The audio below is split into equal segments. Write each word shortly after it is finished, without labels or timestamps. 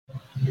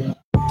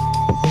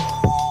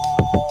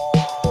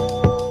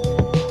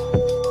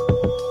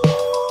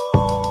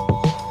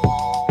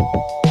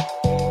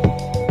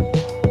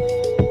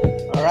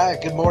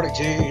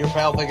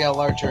Al, Big Al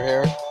Larcher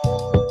here.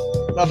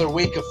 Another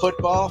week of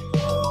football,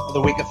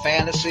 another week of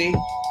fantasy.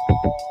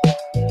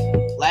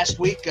 Last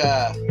week,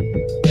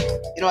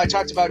 I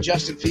talked about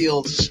Justin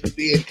Fields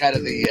being kind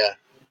of the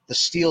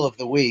steal of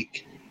the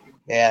week,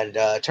 and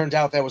it turned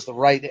out that was the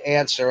right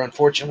answer.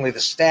 Unfortunately, the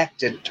stack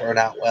didn't turn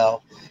out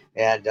well,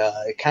 and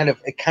it kind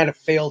of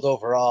failed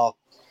overall.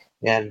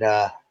 And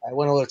I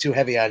went a little too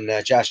heavy on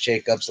Josh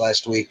Jacobs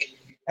last week.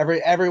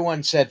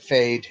 Everyone said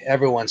fade.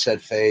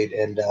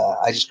 And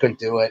I just couldn't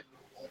do it.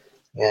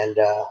 And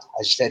I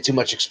just had too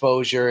much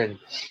exposure. And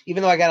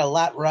even though I got a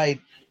lot right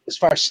as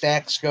far as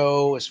stacks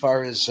go, as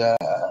far as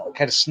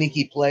kind of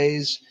sneaky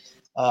plays,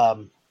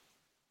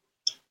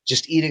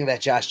 just eating that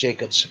Josh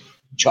Jacobs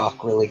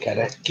chalk really kind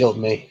of killed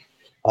me.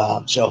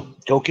 So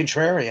go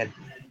contrarian.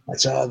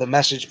 That's the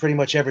message pretty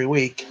much every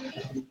week.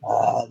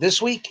 This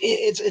week,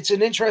 it's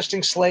an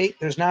interesting slate.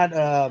 There's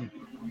no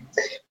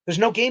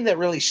game that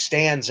really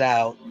stands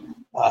out.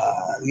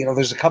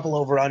 There's a couple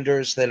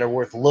over-unders that are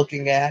worth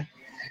looking at.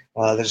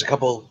 There's a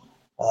couple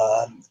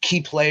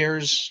key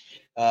players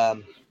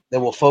that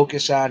we'll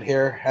focus on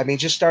here. I mean,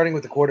 just starting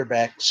with the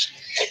quarterbacks,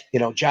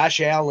 Josh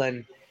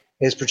Allen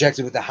is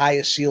projected with the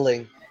highest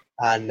ceiling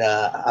on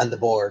the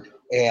board.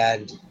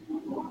 And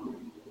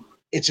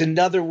it's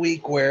another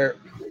week where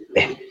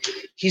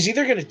he's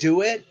either going to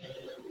do it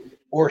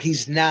or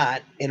he's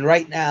not. And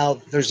right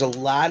now, there's a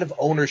lot of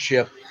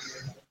ownership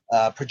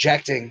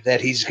projecting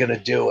that he's going to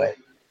do it,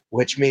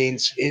 which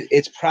means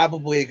it's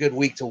probably a good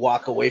week to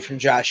walk away from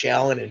Josh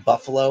Allen in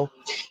Buffalo.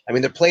 I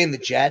mean, they're playing the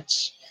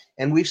Jets,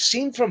 and we've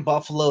seen from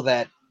Buffalo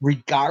that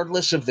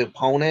regardless of the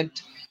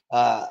opponent,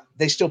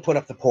 they still put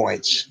up the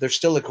points. They're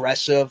still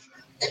aggressive.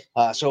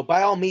 So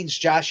by all means,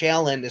 Josh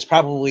Allen is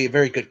probably a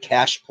very good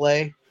cash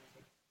play.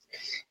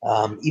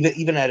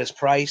 Even at his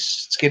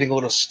price, it's getting a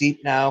little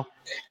steep now.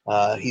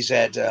 He's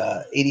at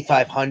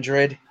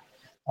 8,500.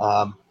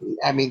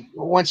 I mean,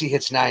 once he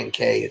hits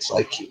 9K, it's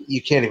like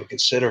you can't even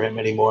consider him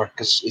anymore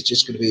because it's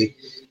just going to be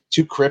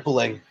too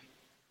crippling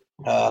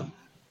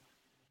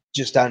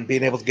just on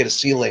being able to get a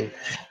ceiling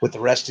with the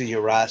rest of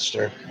your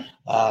roster.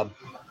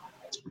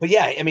 But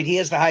yeah, I mean, he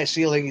has the highest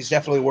ceiling. He's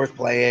definitely worth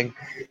playing.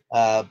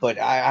 But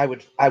I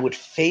would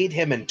fade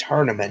him in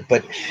tournament.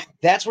 But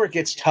that's where it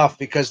gets tough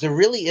because there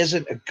really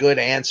isn't a good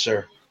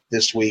answer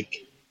this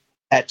week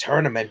at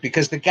tournament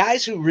because the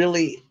guys who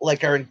really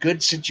are in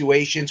good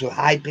situations with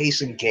high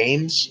pacing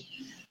games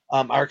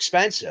are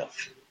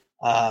expensive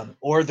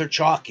or they're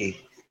chalky.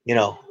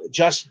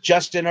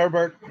 Justin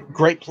Herbert,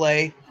 great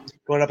play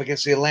going up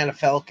against the Atlanta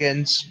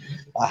Falcons,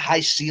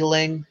 high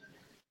ceiling,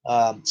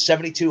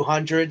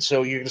 7,200.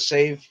 So you're going to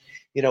save,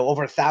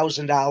 over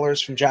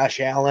 $1,000 from Josh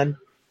Allen.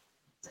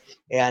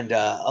 And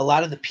a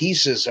lot of the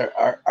pieces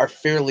are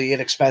fairly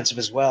inexpensive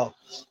as well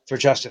for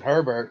Justin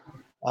Herbert.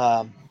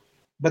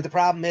 But the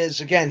problem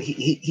is, again,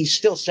 he's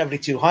still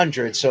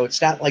 7,200, so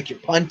it's not like you're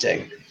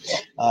punting.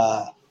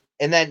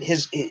 And then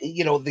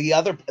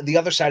the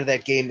other side of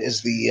that game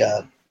is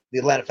the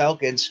Atlanta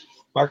Falcons.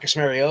 Marcus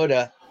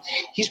Mariota,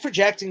 he's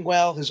projecting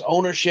well. His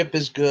ownership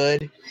is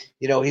good.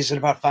 He's at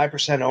about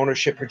 5%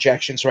 ownership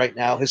projections right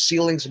now. His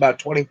ceiling's about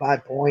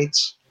 25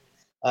 points,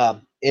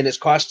 and his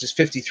cost is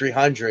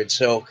 5,300.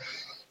 So,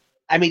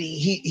 I mean,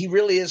 he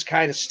really is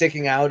kind of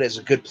sticking out as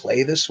a good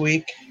play this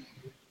week.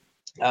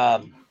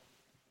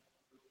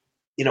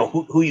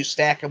 Who you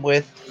stack him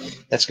with,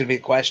 that's going to be a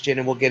question,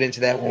 and we'll get into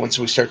that once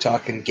we start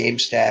talking game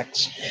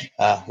stacks.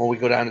 When we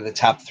go down to the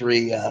top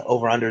three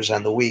over-unders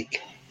on the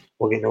week,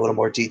 we'll get into a little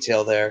more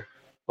detail there.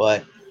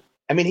 But,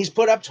 I mean, he's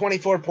put up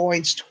 24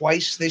 points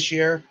twice this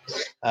year,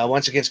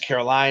 once against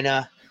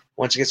Carolina,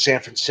 once against San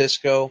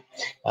Francisco.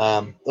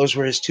 Those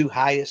were his two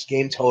highest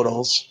game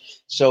totals.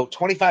 So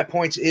 25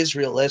 points is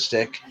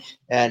realistic,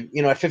 and,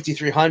 at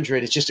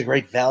 5,300, it's just a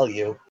great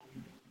value.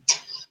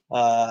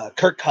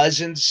 Kirk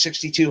Cousins,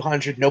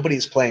 6,200.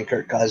 Nobody's playing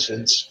Kirk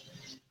Cousins.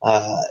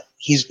 That's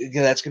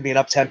going to be an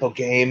up-tempo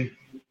game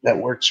that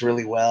works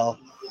really well.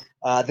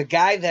 The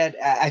guy that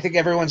I think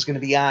everyone's going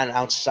to be on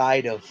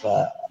outside of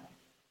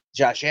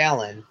Josh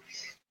Allen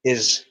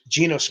is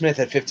Geno Smith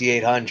at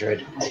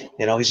 5,800.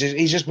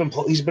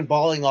 He's been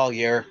balling all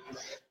year.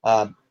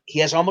 He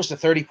has almost a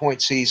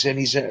 30-point season.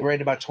 He's right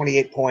at about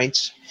 28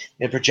 points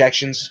in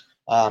projections.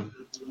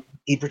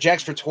 He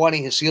projects for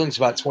 20. His ceiling's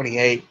about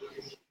 28.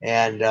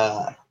 And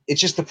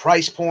it's just the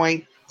price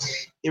point.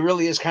 It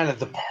really is kind of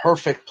the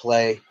perfect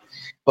play.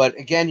 But,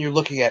 again, you're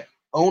looking at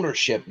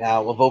ownership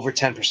now of over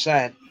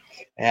 10%.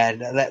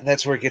 And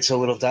that's where it gets a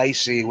little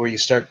dicey, where you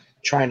start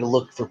trying to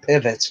look for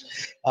pivots.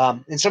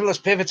 And some of those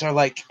pivots are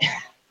like,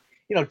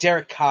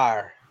 Derek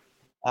Carr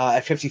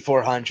at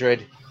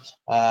 5,400.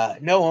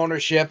 No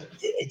ownership,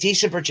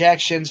 decent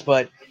projections.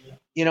 But,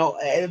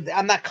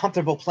 I'm not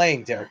comfortable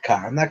playing Derek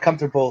Carr. I'm not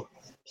comfortable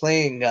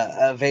playing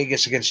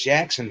Vegas against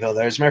Jacksonville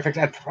there. As a matter of fact,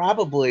 I'd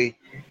probably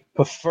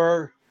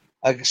prefer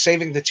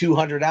saving the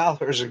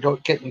 $200 and go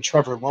getting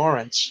Trevor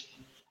Lawrence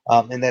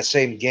in that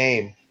same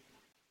game.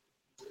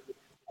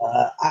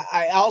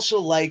 I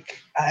also I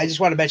just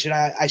want to mention,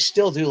 I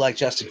still do like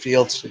Justin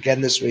Fields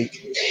again this week.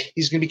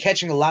 He's going to be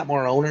catching a lot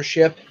more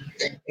ownership,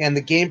 and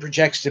the game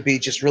projects to be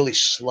just really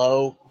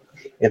slow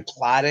and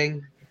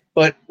plodding.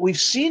 But we've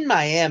seen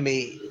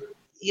Miami,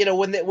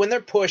 when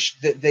they're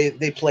pushed,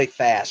 they play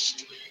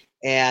fast.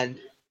 And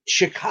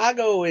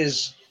Chicago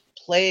is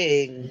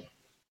playing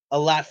a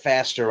lot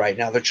faster right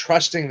now. They're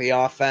trusting the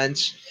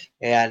offense.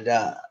 And,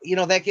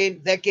 that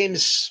game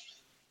is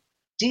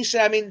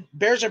decent. I mean,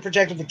 Bears are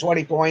projected for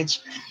 20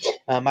 points.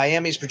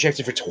 Miami's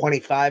projected for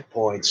 25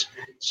 points.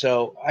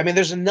 So, I mean,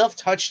 there's enough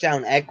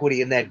touchdown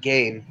equity in that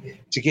game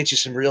to get you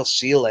some real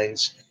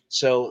ceilings.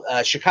 So,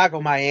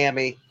 Chicago,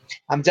 Miami,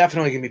 I'm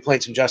definitely going to be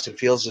playing some Justin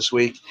Fields this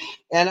week.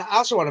 And I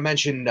also want to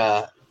mention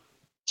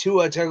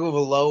Tua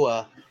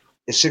Tagovailoa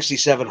is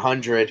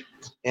 6,700,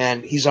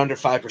 and he's under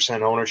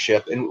 5%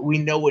 ownership. And we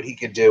know what he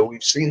can do.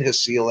 We've seen his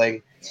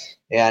ceiling.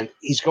 And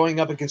he's going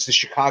up against the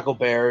Chicago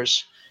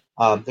Bears.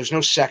 There's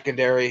no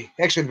secondary.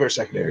 Actually, the Bears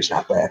secondary is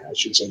not bad. I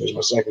shouldn't say there's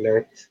no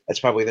secondary. That's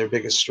probably their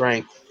biggest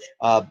strength.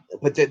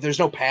 But there's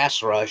no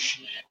pass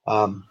rush.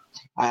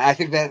 I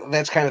think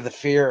that's kind of the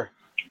fear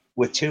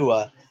with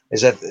Tua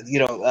is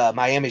that,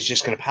 Miami's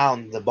just going to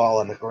pound the ball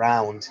on the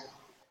ground,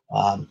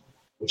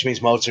 which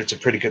means Mozart's a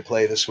pretty good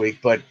play this week.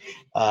 But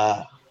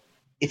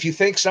if you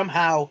think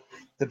somehow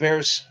the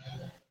Bears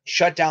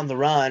shut down the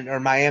run or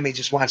Miami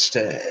just wants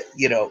to,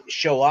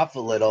 show off a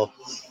little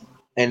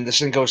and this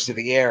thing goes to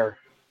the air,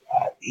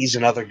 he's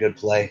another good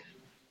play.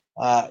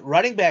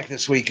 Running back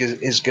this week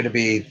is going to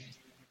be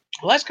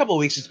 – the last couple of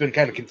weeks it's been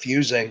kind of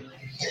confusing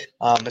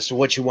as to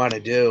what you want to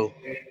do.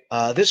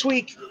 This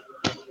week,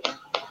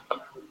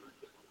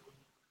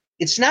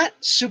 it's not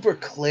super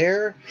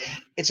clear.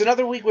 It's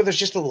another week where there's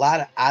just a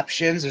lot of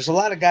options. There's a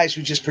lot of guys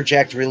who just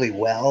project really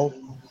well.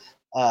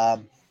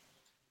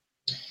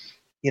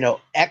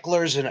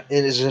 Eckler's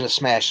is in a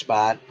smash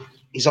spot.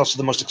 He's also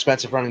the most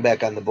expensive running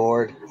back on the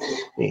board.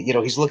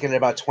 He's looking at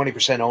about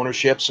 20%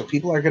 ownership, so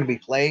people are going to be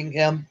playing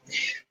him.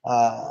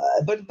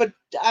 But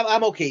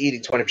I'm okay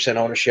eating 20%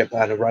 ownership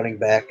on a running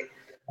back,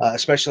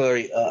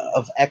 especially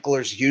of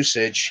Eckler's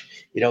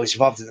usage. He's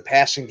involved in the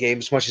passing game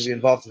as much as he's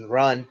involved in the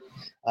run.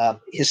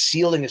 His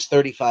ceiling is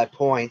 35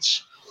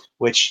 points,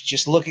 which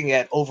just looking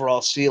at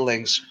overall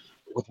ceilings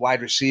with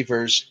wide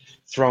receivers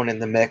thrown in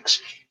the mix,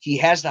 he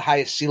has the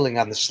highest ceiling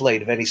on the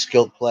slate of any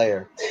skilled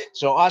player.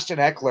 So Austin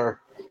Eckler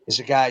is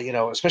a guy,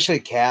 especially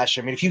cash.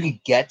 I mean, if you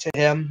could get to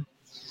him,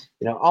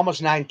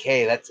 almost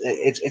 9K,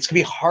 it's gonna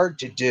be hard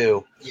to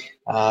do.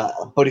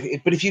 But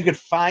if you could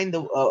find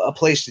a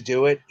place to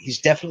do it, he's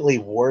definitely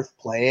worth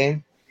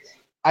playing.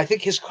 I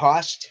think his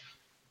cost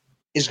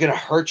is going to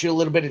hurt you a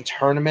little bit in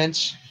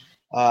tournaments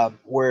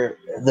where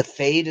the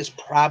fade is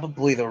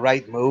probably the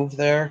right move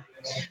there.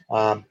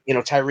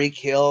 Tyreek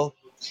Hill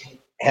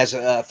has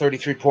a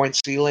 33-point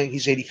ceiling.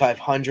 He's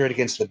 8,500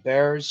 against the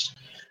Bears.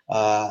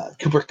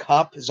 Cooper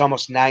Kupp is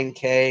almost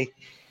 9K.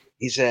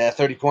 He's a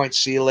 30-point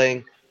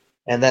ceiling.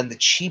 And then the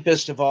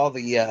cheapest of all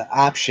the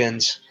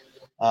options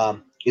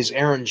is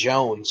Aaron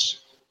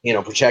Jones,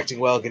 projecting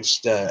well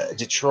against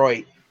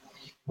Detroit.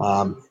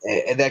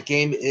 And that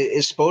game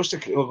is supposed to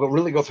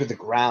really go through the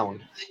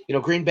ground.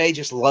 Green Bay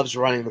just loves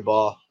running the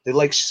ball. They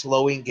like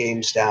slowing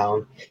games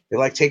down. They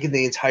like taking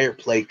the entire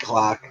play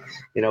clock.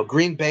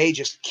 Green Bay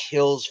just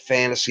kills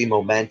fantasy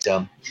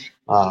momentum.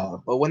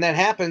 But when that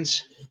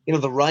happens,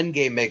 the run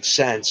game makes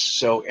sense.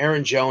 So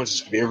Aaron Jones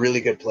is going to be a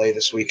really good play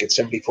this week at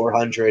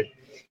 7,400.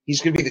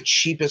 He's going to be the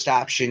cheapest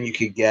option you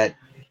could get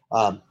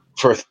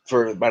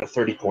for about a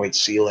 30-point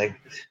ceiling.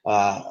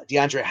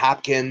 DeAndre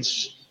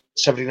Hopkins,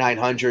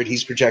 7,900.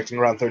 He's projecting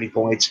around 30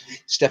 points.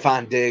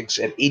 Stephon Diggs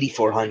at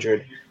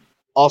 8,400,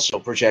 also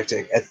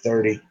projecting at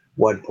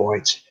 31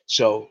 points.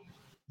 So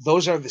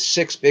those are the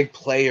six big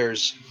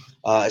players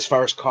as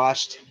far as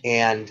cost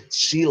and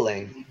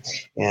ceiling.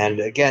 And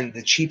again,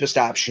 the cheapest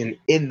option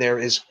in there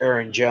is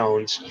Aaron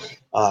Jones.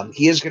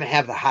 He is going to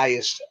have the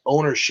highest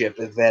ownership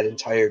of that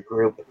entire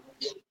group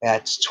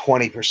at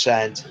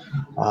 20%.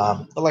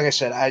 But like I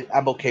said,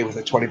 I'm okay with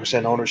a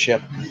 20%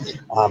 ownership.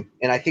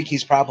 And I think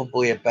he's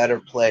probably a better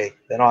play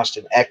than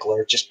Austin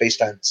Eckler just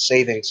based on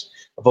savings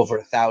of over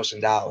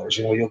 $1,000.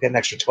 You'll get an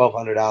extra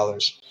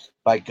 $1,200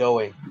 by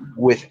going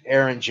with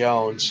Aaron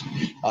Jones.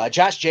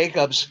 Josh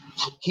Jacobs,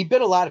 he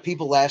bit a lot of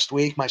people last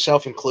week,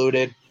 myself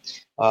included.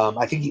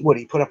 I think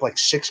he put up like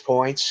 6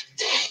 points.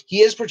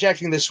 He is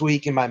projecting this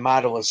week in my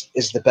model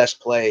is the best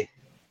play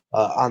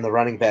on the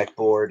running back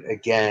board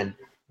again.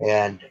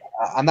 And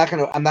I'm not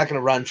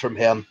gonna run from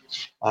him.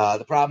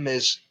 The problem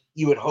is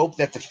you would hope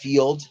that the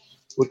field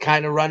would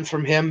kind of run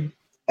from him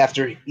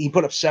after he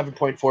put up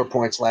 7.4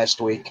 points last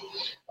week,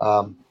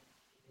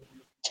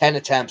 10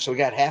 attempts. So we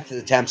got half of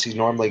the attempts he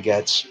normally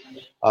gets,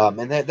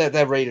 and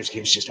that Raiders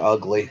game is just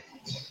ugly.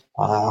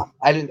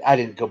 I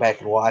didn't go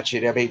back and watch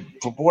it. I mean,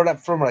 from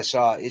what I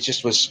saw,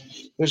 it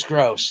was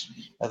gross.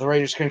 The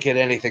Raiders couldn't get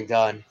anything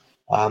done,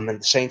 and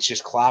the Saints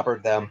just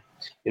clobbered them,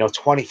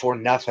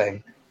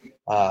 24-0.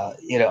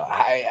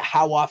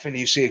 How often do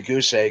you see a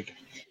goose egg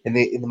in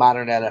the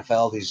modern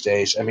NFL these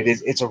days. I mean,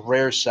 it's a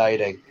rare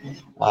sighting.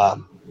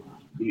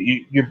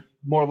 You're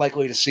more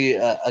likely to see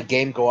a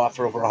game go off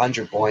for over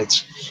 100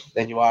 points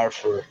than you are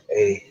for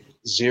a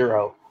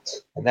 0,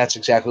 and that's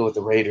exactly what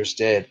the Raiders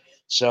did.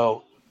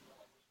 So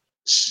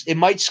it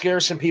might scare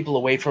some people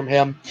away from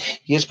him.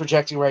 He is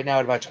projecting right now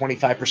at about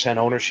 25%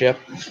 ownership.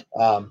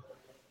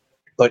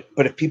 But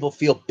if people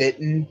feel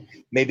bitten,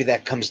 maybe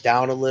that comes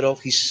down a little.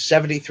 He's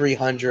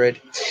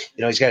 7,300.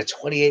 He's got a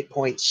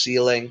 28-point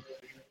ceiling.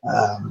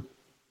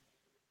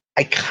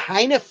 I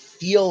kind of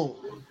feel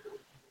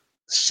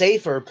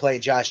safer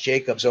playing Josh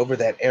Jacobs over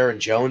that Aaron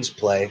Jones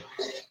play.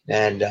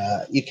 And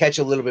you catch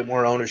a little bit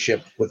more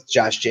ownership with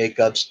Josh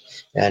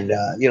Jacobs. And,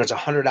 it's a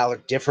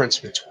 $100 difference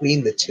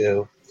between the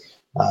two.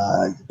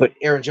 But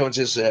Aaron Jones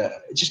is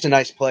just a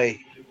nice play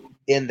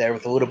in there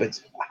with a little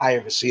bit higher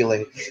of a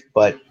ceiling.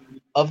 But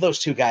of those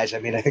two guys, I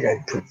mean, I think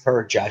I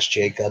prefer Josh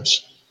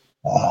Jacobs.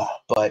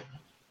 But,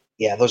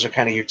 yeah, those are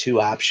kind of your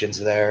two options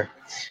there.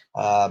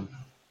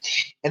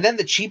 And then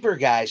the cheaper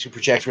guys who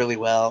project really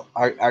well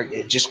are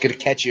just going to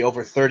catch you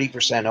over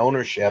 30%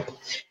 ownership,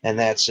 and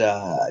that's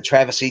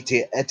Travis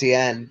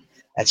Etienne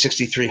at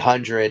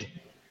 6,300.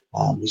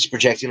 He's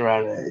projecting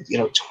around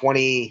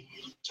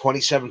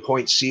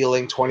 27-point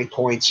ceiling, 20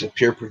 points of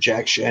pure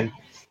projection,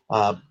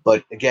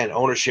 but again,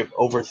 ownership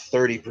over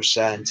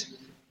 30%.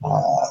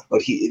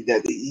 But he's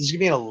going to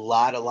be in a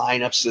lot of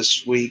lineups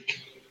this week.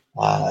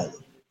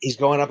 He's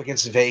going up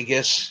against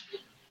Vegas.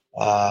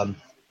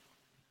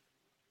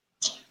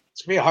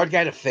 It's going to be a hard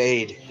guy to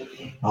fade.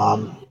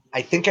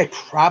 I think I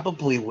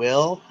probably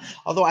will,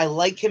 although I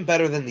like him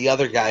better than the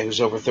other guy who's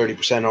over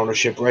 30%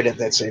 ownership right at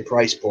that same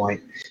price point.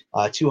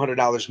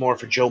 $200 more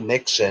for Joe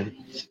Mixon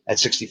at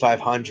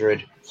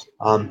 6,500.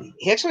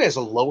 He actually has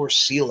a lower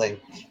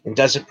ceiling and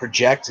doesn't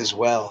project as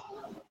well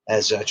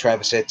as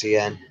Travis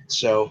Etienne.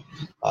 So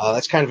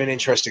that's kind of an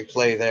interesting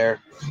play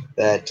there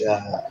that,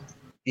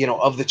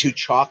 of the two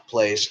chalk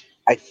plays,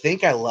 I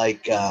think I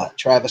like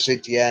Travis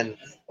Etienne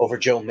over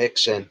Joe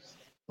Mixon.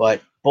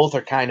 But both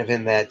are kind of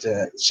in that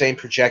same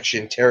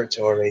projection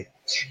territory.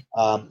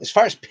 As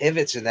far as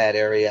pivots in that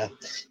area,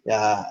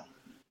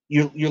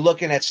 you're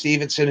looking at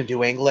Stevenson in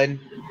New England.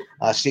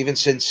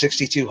 Stevenson,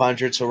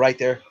 6,200, so right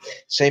there,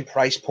 same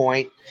price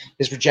point.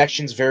 His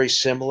projection's very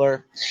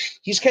similar.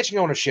 He's catching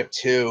ownership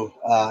too.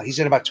 He's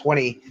at about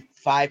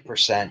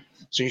 25%.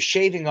 So you're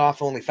shaving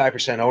off only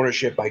 5%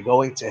 ownership by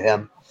going to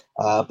him.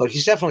 But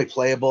he's definitely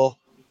playable.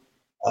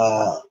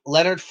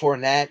 Leonard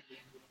Fournette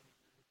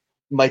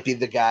might be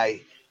the guy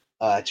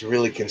to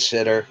really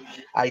consider.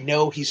 I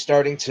know he's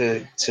starting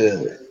to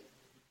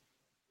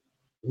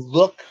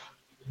look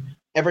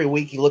every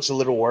week. He looks a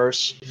little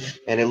worse,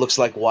 and it looks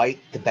like White,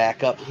 the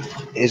backup,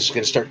 is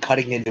going to start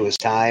cutting into his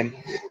time.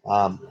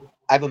 I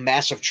have a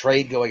massive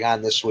trade going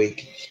on this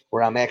week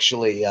where I'm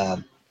actually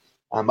I'm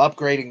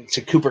upgrading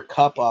to Cooper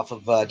Kupp off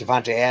of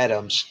Devontae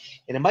Adams,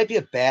 and it might be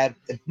a bad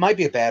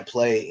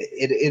play.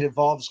 It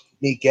involves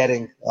me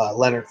getting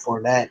Leonard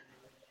Fournette,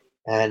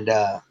 and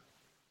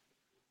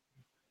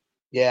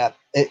yeah,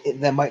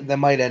 that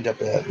might end up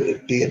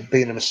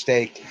being a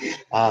mistake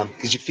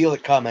because you feel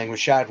it coming.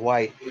 Rashad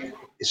White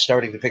is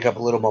starting to pick up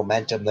a little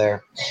momentum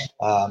there,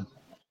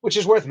 which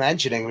is worth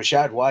mentioning.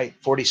 Rashad White,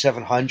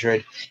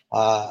 4,700,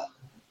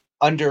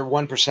 under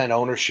 1%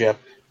 ownership.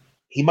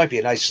 He might be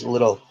a nice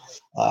little,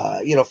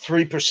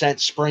 3%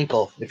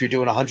 sprinkle if you're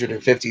doing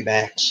 150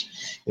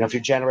 max. If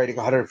you're generating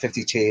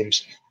 150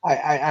 teams,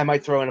 I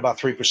might throw in about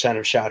 3%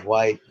 of Rashad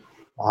White,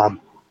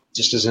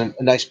 just as a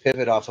nice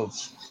pivot off of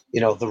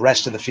the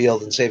rest of the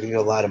field and saving you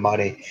a lot of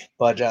money.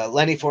 But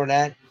Lenny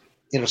Fournette,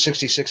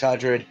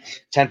 6,600,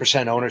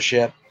 10%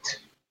 ownership.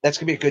 That's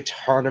going to be a good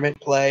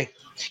tournament play,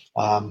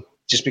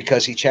 just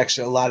because he checks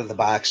a lot of the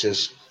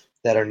boxes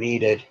that are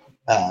needed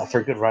for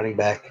a good running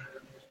back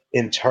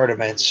in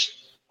tournaments.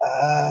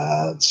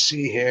 Let's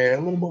see here, a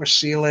little more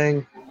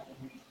ceiling.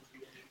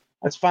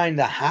 Let's find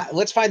the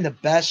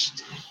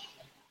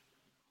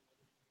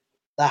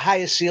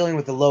highest ceiling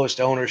with the lowest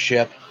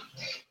ownership.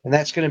 And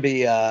that's going to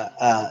be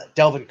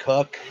Delvin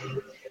Cook,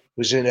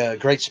 who's in a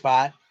great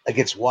spot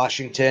against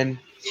Washington.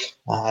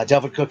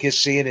 Delvin Cook is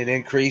seeing an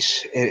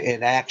increase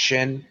in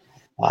action.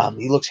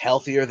 He looks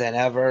healthier than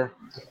ever.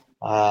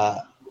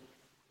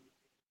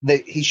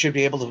 He should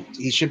be able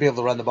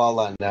to run the ball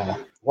on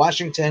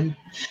Washington.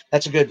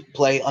 That's a good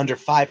play under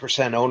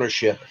 5%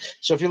 ownership.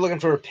 So if you're looking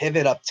for a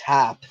pivot up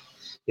top,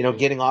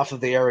 getting off of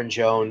the Aaron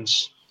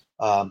Jones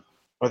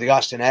or the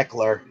Austin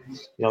Eckler,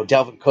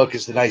 Delvin Cook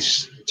is the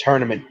nice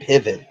tournament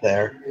pivot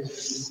there.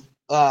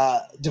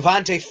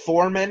 Devontae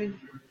Foreman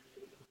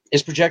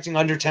is projecting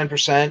under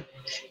 10%.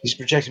 He's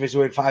projecting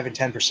between 5 and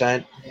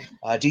 10%.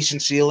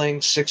 Decent ceiling,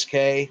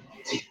 6K.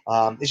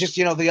 It's just,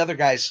 the other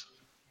guys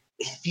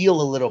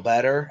feel a little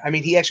better. I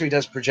mean, he actually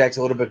does project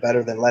a little bit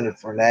better than Leonard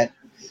Fournette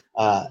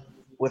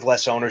with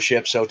less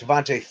ownership. So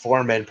Devontae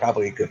Foreman,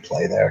 probably a good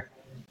play there.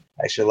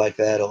 I actually like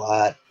that a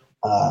lot.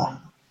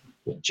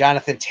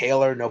 Jonathan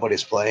Taylor,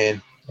 nobody's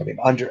playing. I mean,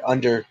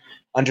 under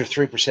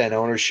 3%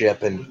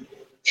 ownership, and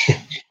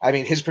I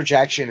mean, his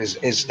projection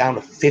is down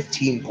to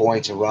 15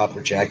 points of raw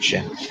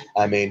projection.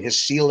 I mean,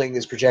 his ceiling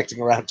is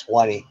projecting around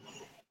 20.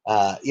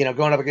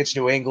 Going up against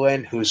New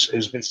England,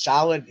 who's been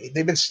solid.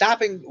 They've been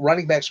stopping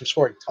running backs from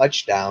scoring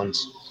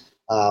touchdowns.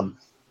 And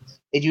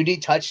you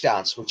need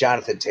touchdowns with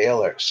Jonathan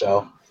Taylor.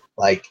 So,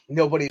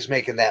 nobody's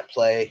making that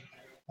play,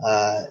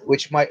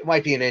 which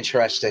might be an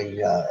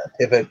interesting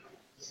pivot.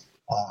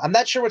 I'm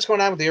not sure what's going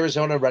on with the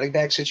Arizona running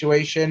back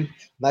situation.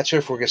 I'm not sure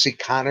if we're going to see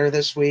Connor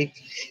this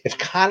week. If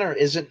Connor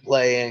isn't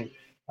playing,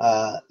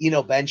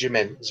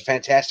 Benjamin is a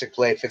fantastic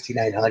play at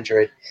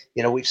 5,900.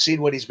 We've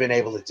seen what he's been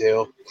able to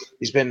do.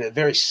 He's been a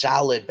very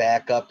solid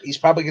backup. He's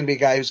probably going to be a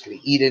guy who's going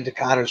to eat into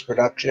Connor's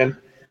production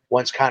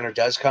once Connor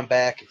does come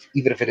back,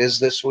 even if it is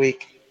this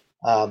week.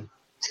 I'm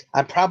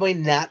probably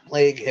not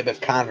playing him if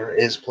Connor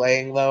is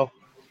playing, though.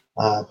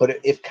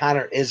 But if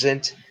Connor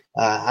isn't,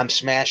 I'm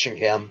smashing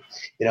him.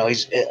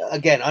 He's,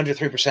 again, under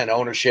 3%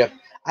 ownership.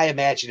 I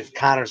imagine if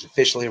Connor's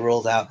officially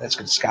ruled out, that's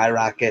going to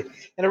skyrocket.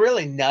 And a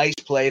really nice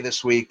play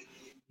this week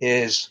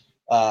is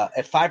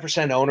at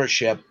 5%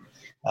 ownership,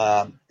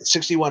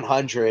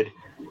 6,100,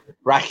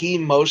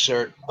 Raheem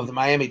Mostert of the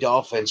Miami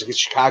Dolphins against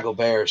Chicago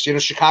Bears.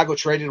 Chicago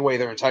traded away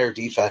their entire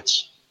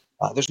defense.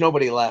 There's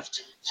nobody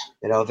left.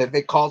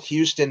 They called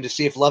Houston to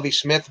see if Lovie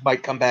Smith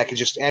might come back and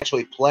just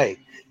actually play.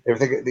 They were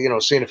thinking,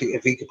 seeing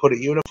if he could put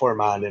a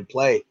uniform on and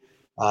play,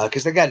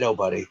 because they got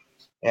nobody.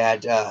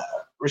 And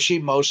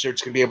Raheem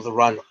Mostert's going to be able to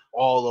run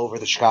all over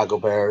the Chicago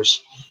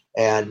Bears.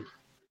 And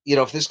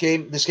if this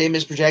game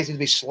is projected to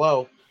be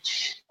slow,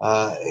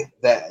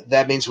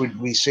 that means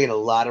we'd be seeing a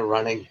lot of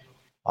running,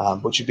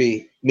 which would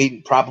be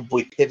me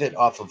probably pivot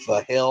off of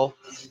Hill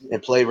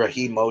and play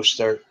Raheem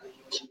Mostert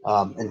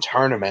in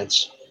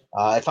tournaments.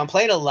 If I'm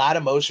playing a lot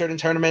of Mostert in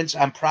tournaments,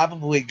 I'm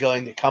probably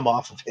going to come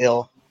off of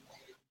Hill,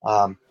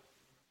 and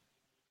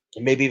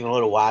maybe even a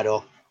little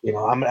Waddle.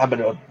 I'm going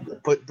to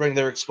bring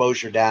their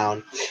exposure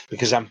down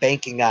because I'm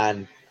banking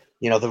on,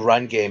 the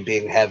run game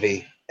being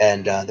heavy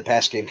and the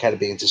pass game kind of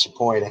being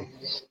disappointing.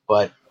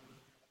 But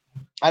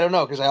I don't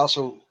know, because I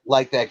also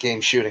like that game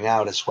shooting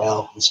out as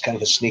well. It's kind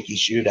of a sneaky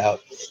shootout.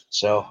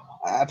 So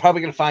I'm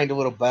probably going to find a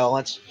little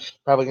balance.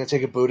 Probably going to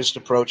take a Buddhist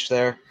approach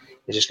there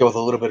and just go with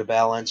a little bit of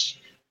balance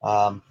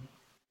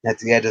at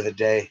the end of the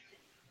day.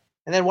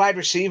 And then wide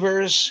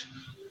receivers,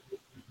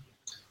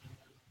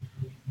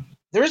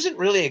 there isn't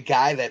really a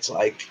guy that's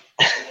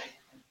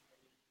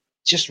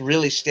just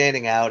really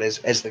standing out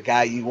as the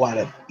guy you want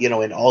to,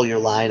 in all your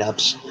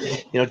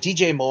lineups.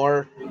 DJ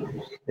Moore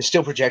is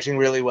still projecting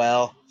really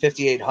well,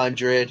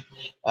 5,800,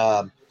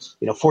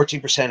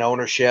 14%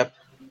 ownership.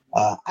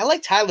 I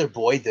like Tyler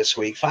Boyd this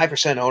week,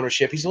 5%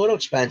 ownership. He's a little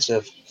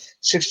expensive,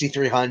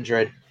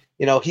 6,300.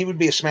 He would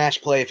be a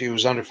smash play if he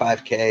was under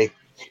 5K,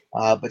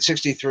 but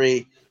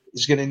 63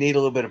 is going to need a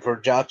little bit of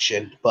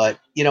production. But,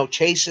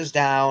 Chase is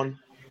down,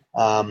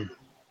 and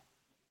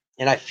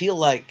I feel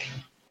like,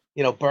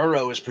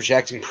 Burrow is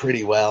projecting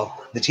pretty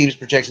well. The team's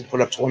projecting to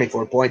put up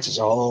 24 points as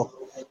a whole.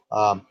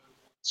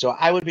 So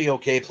I would be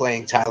okay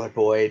playing Tyler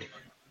Boyd.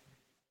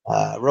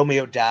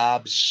 Romeo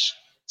Dobbs,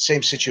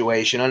 same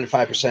situation, under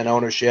 5%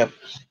 ownership,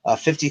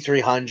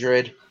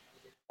 5,300.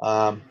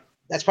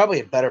 That's probably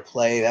a better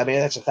play. I mean,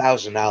 that's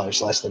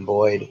 $1,000 less than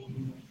Boyd.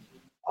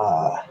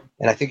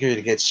 And I think you're going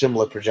to get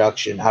similar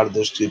production out of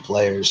those two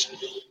players.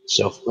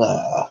 So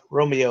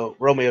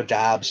Romeo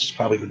Dobbs is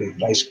probably going to be a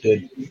nice,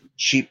 good,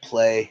 cheap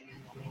play.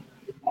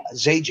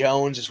 Zay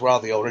Jones is where all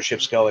the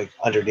ownership's going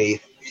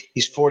underneath.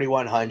 He's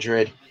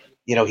 4,100.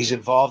 He's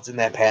involved in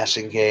that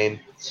passing game.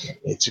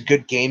 It's a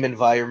good game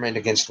environment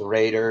against the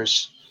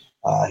Raiders.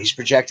 He's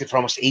projected for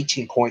almost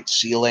 18-point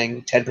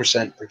ceiling,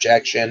 10%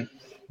 projection,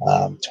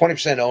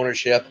 20%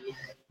 ownership,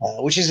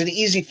 which is an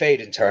easy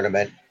fade in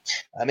tournament.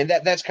 I mean,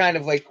 that's kind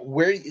of like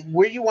where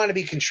you want to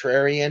be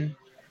contrarian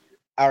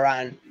are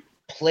on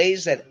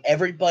plays that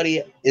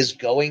everybody is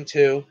going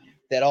to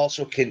that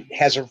also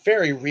has a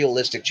very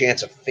realistic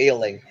chance of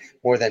failing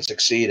more than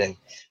succeeding.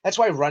 That's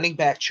why running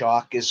back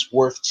chalk is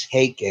worth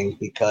taking,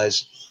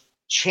 because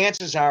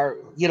chances are,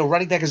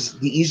 running back is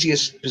the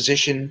easiest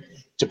position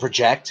to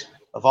project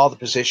of all the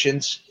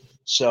positions.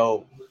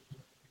 So,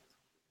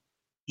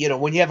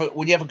 when you have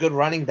a good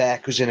running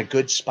back who's in a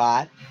good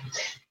spot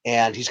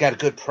and he's got a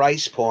good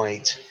price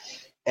point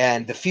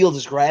and the field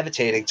is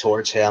gravitating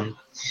towards him,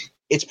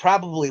 it's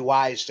probably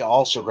wise to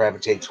also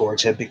gravitate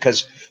towards him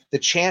because the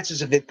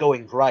chances of it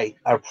going right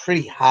are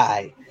pretty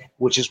high,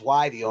 which is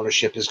why the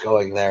ownership is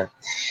going there.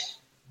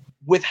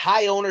 With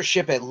high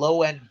ownership at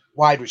low-end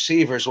wide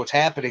receivers, what's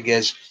happening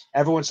is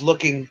everyone's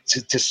looking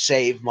to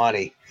save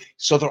money.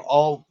 So they're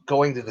all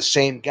going to the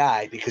same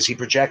guy because he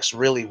projects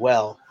really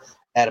well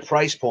at a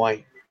price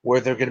point where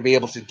they're going to be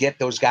able to get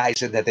those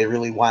guys in that they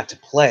really want to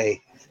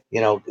play,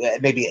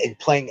 maybe in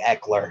playing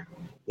Eckler.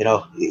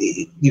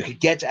 You could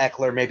get to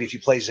Eckler maybe if you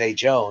play Zay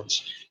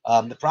Jones.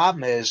 The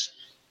problem is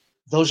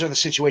those are the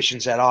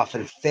situations that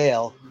often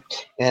fail,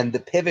 and the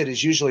pivot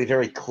is usually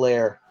very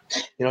clear.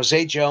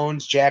 Zay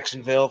Jones,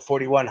 Jacksonville,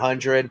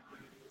 4,100.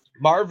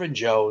 Marvin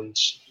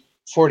Jones,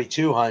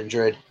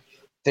 4,200.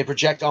 They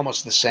project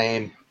almost the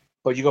same.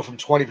 but you go from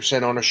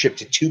 20% ownership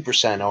to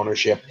 2%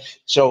 ownership.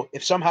 So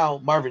if somehow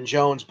Marvin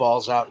Jones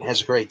balls out and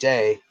has a great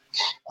day,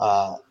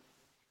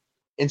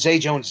 and Zay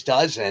Jones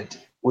doesn't,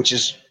 which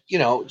is,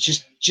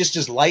 just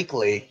as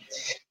likely,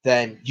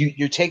 then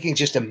you're taking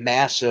just a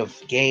massive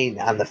gain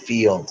on the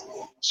field.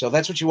 So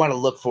that's what you want to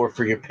look for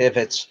your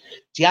pivots.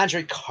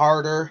 DeAndre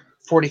Carter,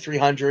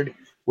 4,300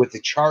 with the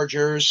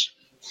Chargers.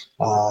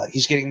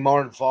 He's getting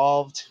more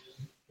involved.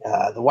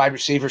 The wide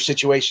receiver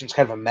situation is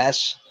kind of a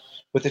mess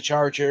with the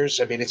Chargers.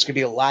 I mean, it's going to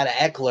be a lot of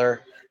Eckler,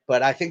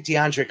 but I think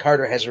DeAndre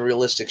Carter has a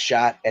realistic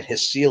shot at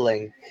his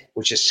ceiling,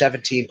 which is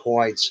 17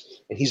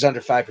 points, and he's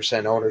under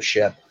 5%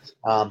 ownership.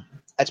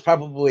 That's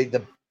probably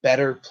the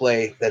better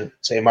play than,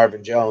 say,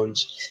 Marvin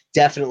Jones.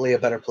 Definitely a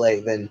better play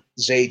than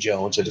Zay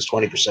Jones at his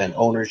 20%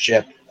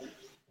 ownership.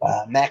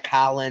 Matt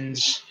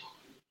Collins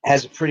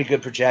has a pretty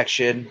good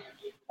projection.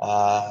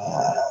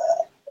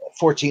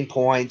 14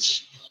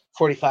 points,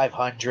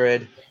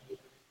 4,500.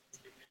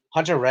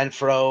 Hunter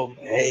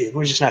Renfrow,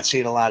 we're just not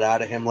seeing a lot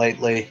out of him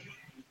lately.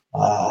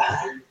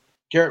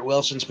 Garrett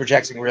Wilson's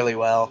projecting really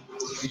well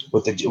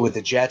with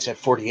the Jets at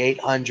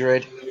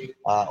 4,800.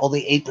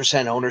 Only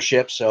 8%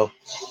 ownership, so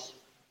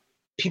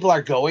people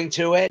are going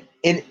to it.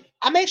 And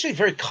I'm actually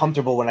very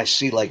comfortable when I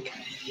see like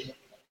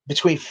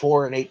between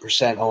 4 and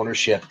 8%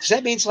 ownership, because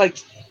that means like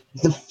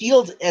the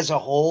field as a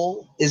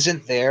whole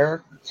isn't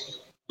there,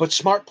 but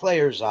smart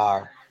players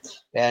are.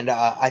 And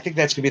I think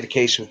that's going to be the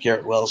case with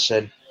Garrett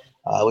Wilson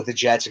with the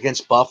Jets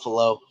against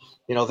Buffalo.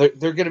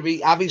 They're going to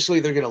be, obviously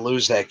they're going to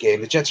lose that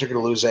game. The Jets are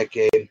going to lose that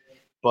game,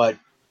 but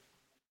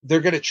they're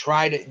going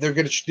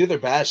to do their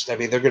best. I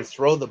mean, they're going to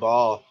throw the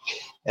ball,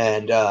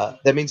 and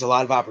that means a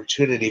lot of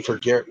opportunity for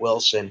Garrett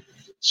Wilson.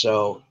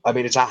 So, I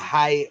mean, it's a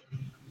high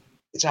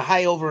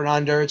over and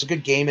under. It's a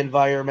good game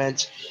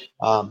environment.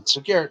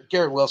 So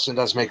Garrett Wilson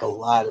does make a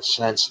lot of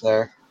sense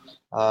there.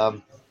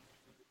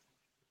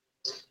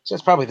 So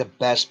that's probably the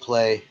best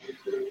play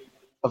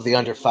of the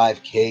under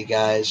 5K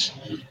guys.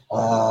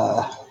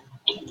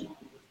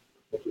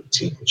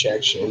 Team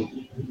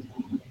projection.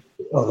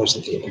 Oh, there's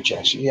the team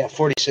projection. Yeah,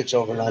 46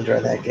 over and under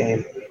on that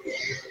game.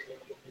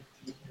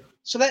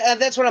 So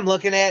that's what I'm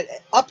looking at.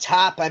 Up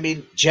top, I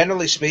mean,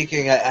 generally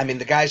speaking, I mean,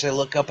 the guys I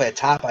look up at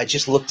top, I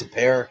just look to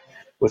pair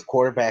with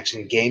quarterbacks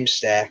and game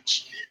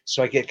stacks,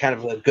 so I get kind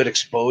of a good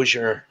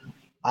exposure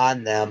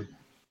on them.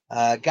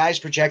 Guys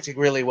projecting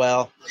really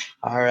well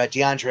are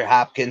DeAndre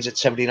Hopkins at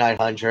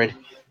 7,900,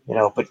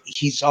 but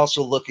he's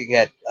also looking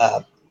at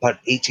about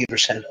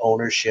 18%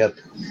 ownership,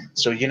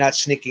 so you're not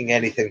sneaking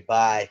anything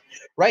by.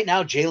 Right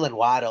now, Jalen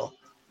Waddle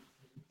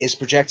is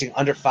projecting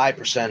under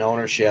 5%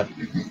 ownership,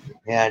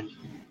 and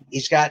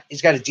he's got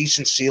a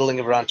decent ceiling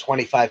of around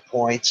 25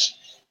 points.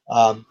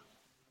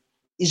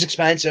 He's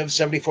expensive,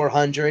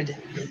 7,400,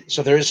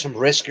 so there is some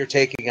risk you're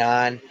taking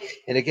on.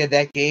 And again,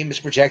 that game is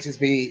projected to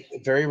be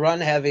very run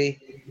heavy.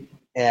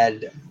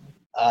 And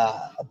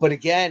but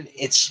again,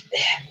 it's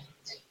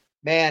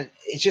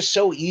just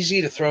so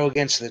easy to throw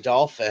against the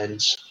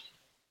Dolphins,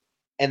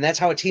 and that's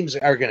how teams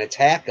are going to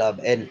attack them.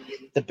 And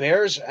the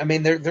Bears, I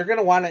mean, they're going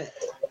to want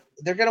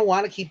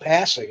to keep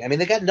passing. I mean,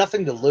 they got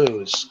nothing to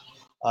lose.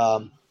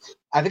 I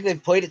think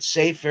they've played it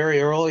safe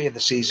very early in the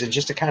season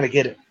just to kind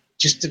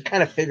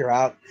of figure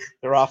out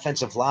their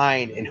offensive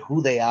line and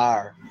who they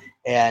are.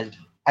 And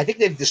I think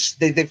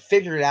they've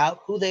figured out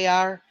who they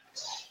are,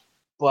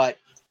 but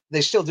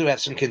they still do have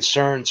some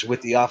concerns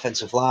with the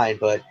offensive line.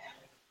 But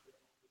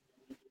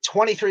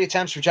 23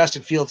 attempts for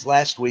Justin Fields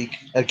last week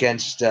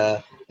against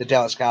the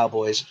Dallas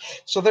Cowboys.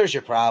 So there's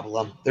your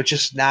problem. They're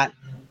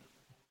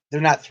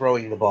not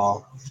throwing the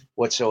ball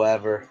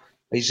whatsoever.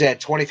 He's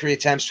had 23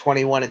 attempts,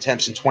 21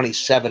 attempts, and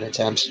 27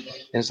 attempts in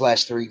his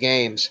last 3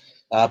 games.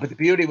 But the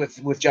beauty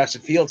with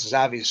Justin Fields is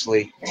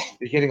obviously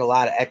you're getting a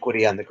lot of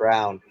equity on the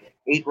ground.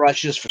 8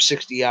 rushes for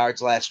 60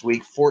 yards last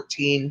week,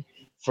 14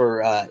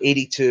 for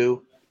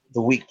 82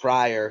 the week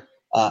prior,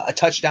 a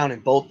touchdown in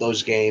both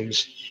those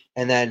games.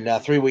 And then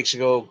 3 weeks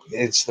ago,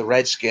 it's the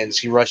Redskins.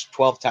 He rushed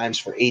 12 times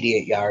for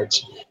 88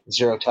 yards,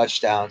 0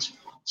 touchdowns.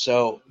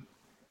 So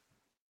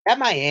that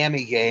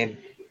Miami game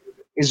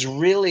is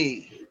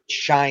really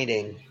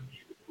shining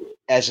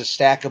as a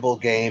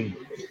stackable game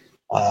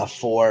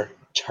for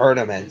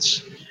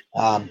tournaments.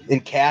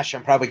 In cash,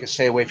 I'm probably going to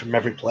stay away from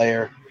every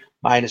player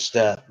minus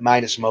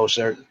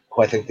Mozart,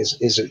 who I think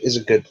is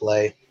a good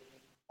play.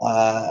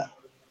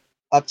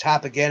 Up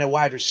top again, a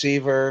wide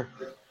receiver.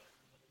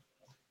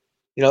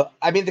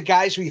 I mean, the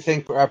guys we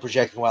think are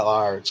projecting well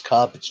are it's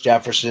Kupp, it's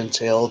Jefferson, it's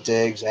Hill,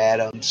 Diggs,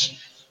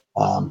 Adams.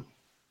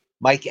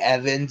 Mike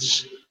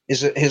Evans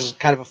is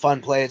kind of a fun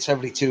play at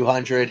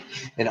 7,200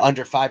 and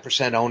under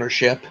 5%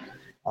 ownership.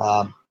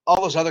 All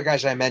those other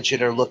guys I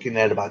mentioned are looking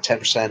at about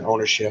 10%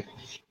 ownership,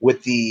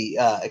 with the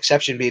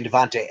exception being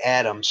Devontae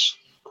Adams,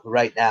 who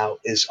right now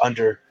is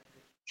under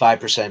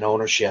 5%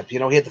 ownership. He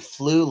had the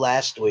flu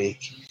last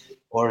week,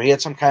 or he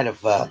had some kind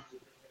of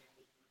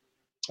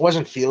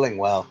wasn't feeling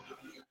well,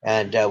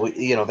 and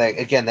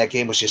that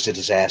game was just a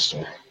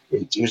disaster.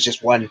 It was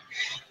just one.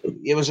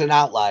 It was an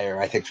outlier,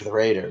 I think, for the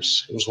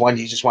Raiders. It was one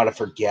you just want to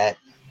forget,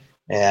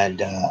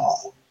 and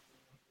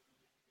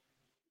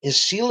his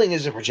ceiling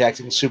isn't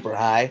projecting super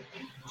high,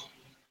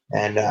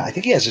 and I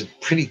think he has a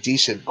pretty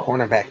decent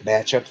cornerback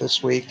matchup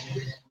this week.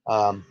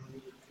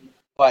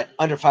 But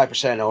under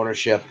 5%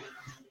 ownership,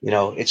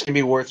 it's going to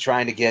be worth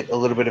trying to get a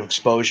little bit of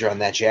exposure on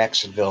that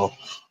Jacksonville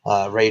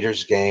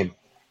Raiders game.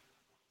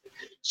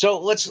 So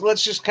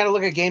let's just kind of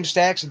look at game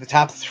stacks at the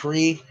top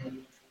 3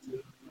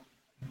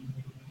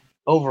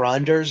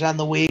 over-unders on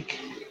the week.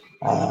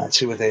 Let's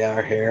see what they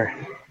are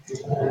here.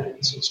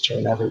 Let's just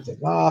turn everything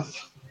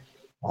off.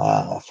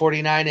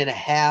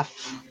 49.5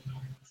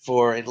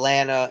 for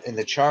Atlanta and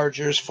the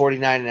Chargers.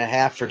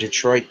 49.5 for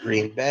Detroit,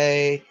 Green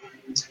Bay.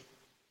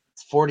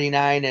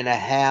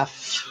 49.5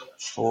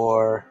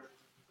 for,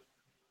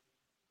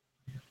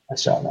 I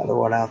saw another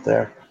one out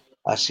there,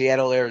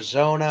 Seattle,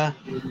 Arizona.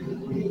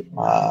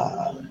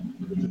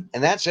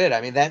 And that's it. I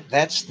mean,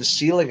 that's the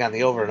ceiling on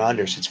the over and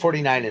unders. It's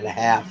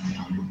 49.5.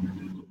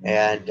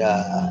 And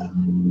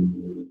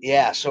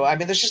yeah, so I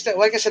mean, there's just,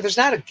 like I said, there's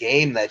not a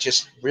game that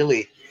just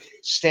really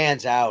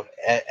stands out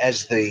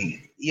as the,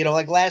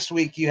 like last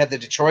week you had the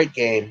Detroit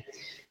game,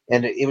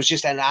 and it was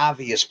just an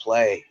obvious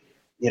play,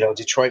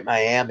 Detroit,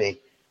 Miami.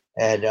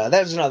 And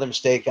that was another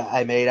mistake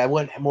I made. I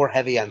went more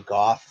heavy on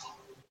Goff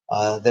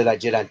than I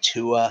did on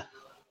Tua,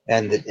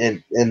 and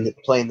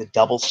playing the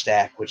double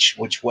stack,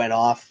 which went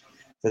off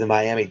for the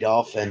Miami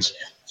Dolphins.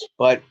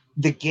 But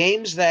the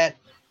games that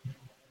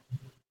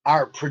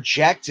are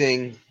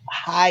projecting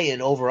high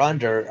and over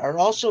under are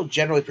also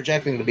generally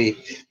projecting to be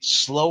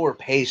slower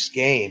paced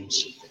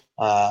games.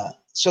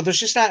 So there's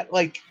just not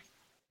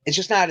it's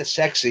just not a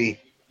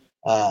sexy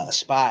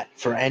spot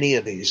for any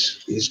of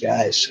these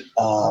guys.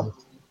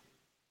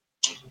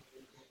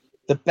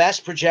 The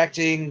best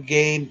projecting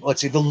game,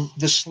 let's see,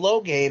 the slow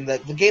game, the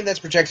game that's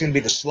projecting to be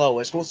the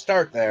slowest, we'll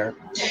start there,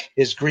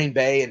 is Green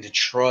Bay and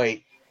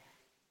Detroit.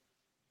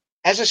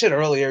 As I said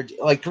earlier,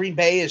 Green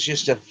Bay is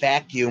just a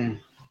vacuum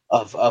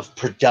of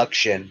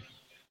production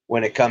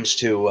when it comes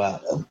to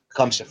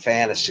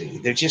fantasy.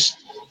 They just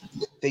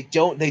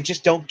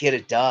don't get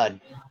it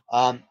done.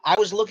 I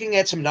was looking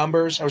at some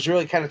numbers. I was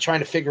really kind of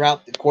trying to figure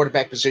out the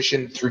quarterback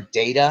position through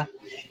data,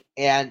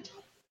 and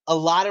a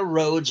lot of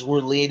roads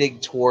were leaning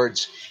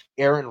towards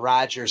Aaron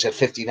Rodgers at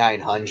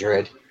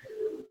 5,900.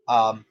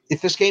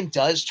 If this game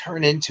does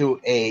turn into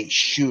a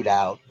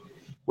shootout,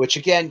 which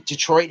again,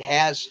 Detroit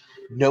has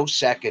no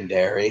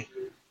secondary,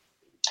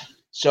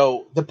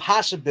 so the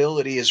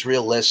possibility is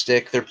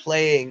realistic. They're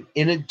playing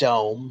in a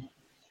dome.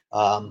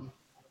 I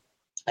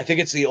think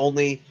it's the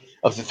only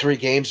of the 3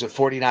 games of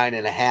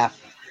 49.5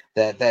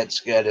 that's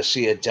going to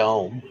see a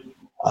dome.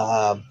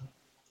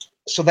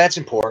 So that's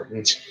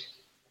important.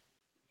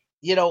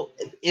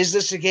 Is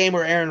this a game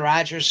where Aaron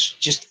Rodgers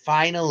just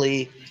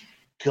finally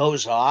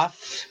goes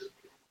off?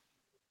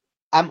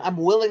 I'm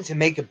willing to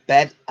make a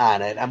bet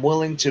on it. I'm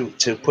willing to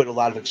put a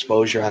lot of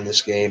exposure on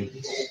this game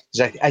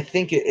because I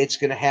think it's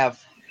going to have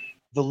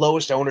the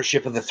lowest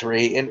ownership of the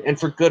 3, and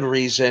for good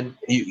reason.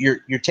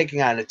 You're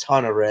taking on a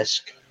ton of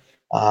risk.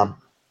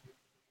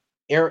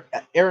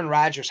 Aaron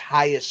Rodgers'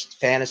 highest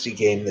fantasy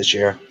game this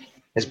year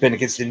has been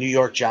against the New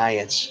York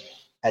Giants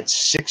at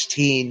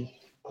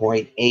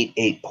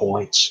 16.88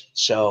 points.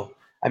 So,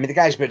 I mean, the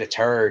guy's been a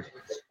turd.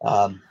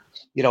 And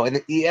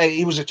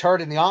he was a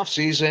turd in the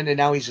offseason, and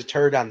now he's a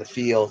turd on the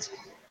field.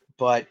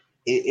 But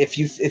if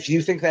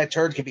you think that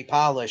turd can be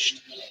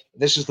polished,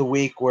 this is the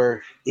week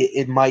where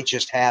it might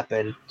just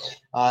happen.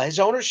 His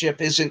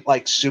ownership isn't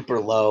super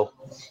low.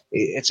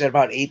 It's at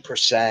about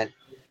 8%.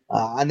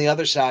 On the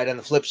other side, on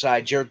the flip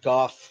side, Jared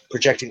Goff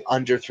projecting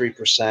under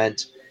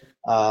 3%.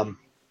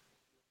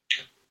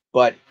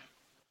 But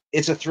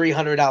it's a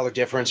 $300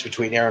 difference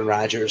between Aaron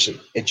Rodgers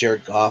and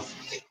Jared Goff.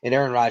 And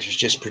Aaron Rodgers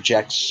just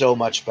projects so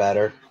much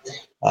better.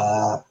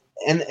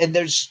 And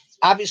there's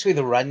obviously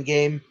the run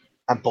game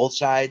on both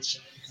sides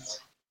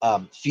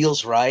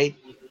feels right.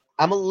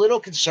 I'm a little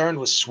concerned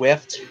with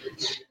Swift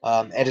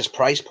at his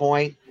price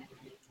point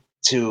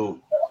to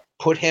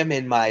put him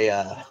in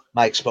my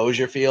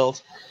exposure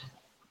field.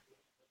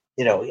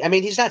 I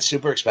mean, he's not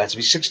super expensive.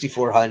 He's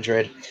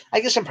 $6,400.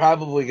 I guess I'm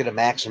probably going to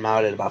max him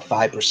out at about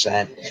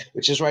 5%,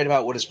 which is right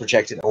about what his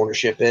projected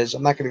ownership is.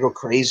 I'm not going to go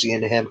crazy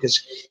into him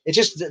because it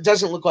just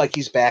doesn't look like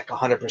he's back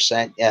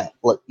 100%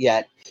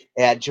 yet.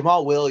 And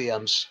Jamal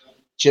Williams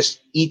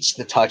just eats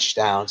the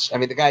touchdowns. I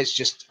mean, the guy's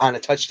just on a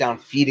touchdown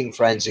feeding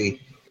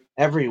frenzy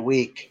every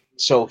week.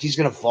 So he's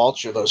going to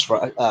vulture those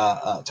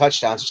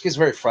touchdowns. It gets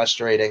very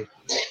frustrating.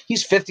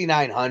 He's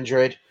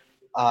 5,900.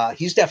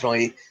 He's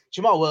definitely –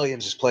 Jamal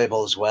Williams is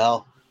playable as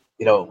well,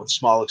 with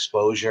small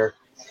exposure.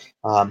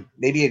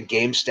 Maybe in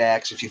game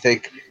stacks, if you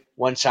think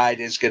one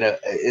side is gonna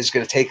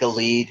take a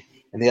lead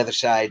and the other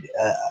side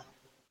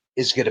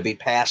is gonna be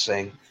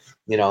passing,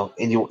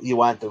 and you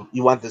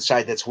want the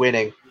side that's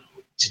winning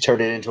to turn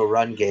it into a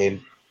run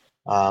game.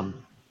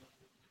 Aaron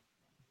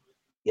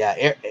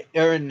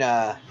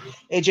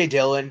AJ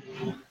Dillon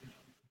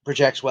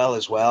projects well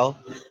as well.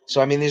 So,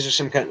 I mean, these are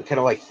some kind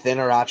of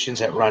thinner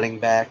options at running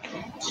back.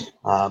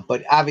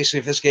 But obviously,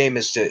 if this game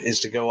is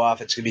to go off,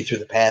 it's going to be through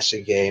the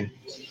passing game.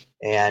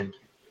 And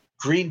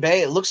Green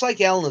Bay, it looks like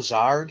Al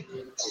Lazard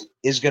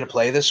is going to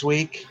play this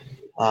week.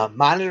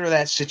 Monitor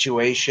that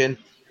situation.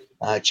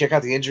 Check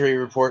out the injury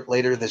report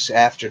later this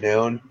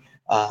afternoon.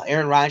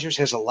 Aaron Rodgers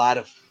has a lot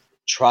of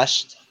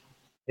trust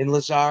in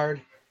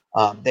Lazard.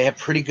 They have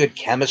pretty good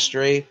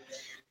chemistry.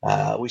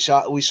 We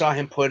saw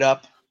him put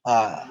up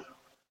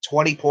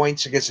 20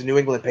 points against the New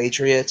England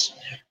Patriots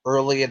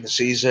early in the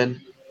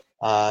season.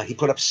 He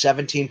put up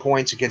 17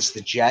 points against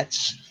the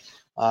Jets.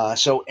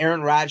 So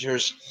Aaron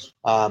Rodgers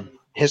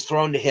has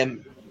thrown to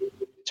him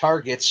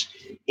targets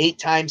 8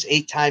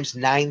 times,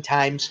 9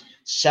 times,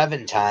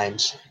 7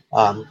 times.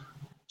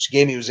 Which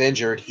game he was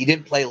injured. He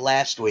didn't play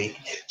last week.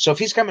 So if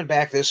he's coming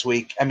back this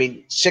week, I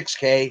mean,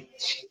 6K,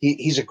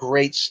 he's a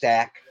great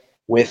stack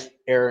with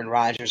Aaron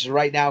Rodgers. And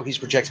right now he's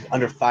projected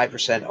under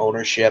 5%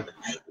 ownership.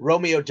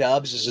 Romeo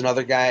Doubs is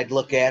another guy I'd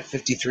look at,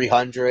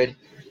 5,300.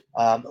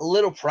 A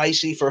little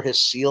pricey for his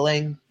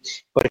ceiling,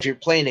 but if you're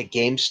playing a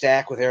game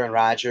stack with Aaron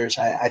Rodgers,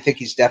 I think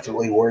he's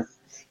definitely worth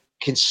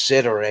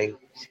considering.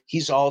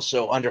 He's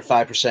also under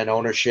 5%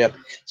 ownership.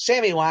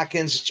 Sammy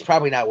Watkins, it's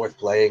probably not worth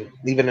playing,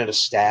 even in a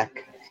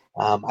stack.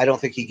 I don't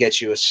think he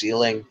gets you a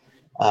ceiling.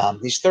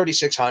 He's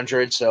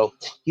 3,600, so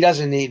he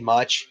doesn't need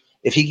much.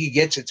 If he could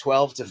get to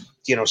 12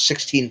 to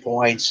 16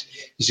 points,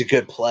 he's a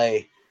good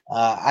play.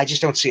 I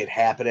just don't see it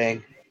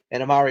happening.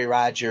 And Amari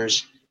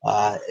Rodgers,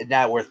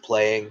 not worth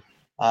playing.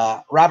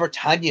 Robert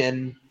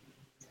Tonyan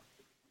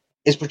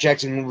is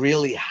projecting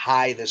really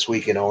high this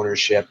week in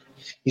ownership.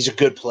 He's a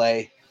good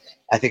play.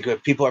 I think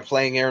if people are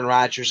playing Aaron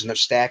Rodgers and they're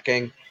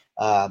stacking,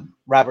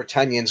 Robert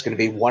Tonyan's going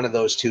to be one of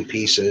those two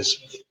pieces,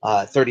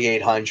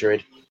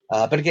 3,800.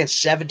 But again,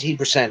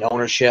 17%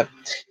 ownership.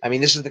 I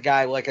mean, this is the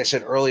guy, like I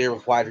said earlier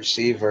with wide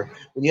receiver,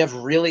 when you have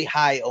really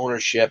high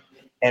ownership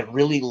and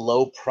really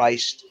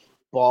low-priced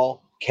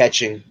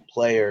ball-catching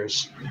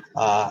players,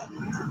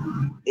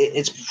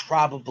 it's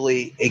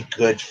probably a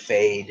good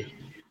fade.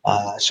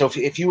 So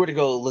if you were to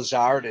go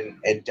Lazard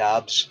and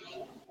Doubs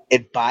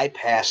and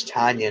bypass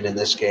Tonyan in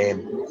this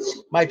game,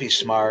 might be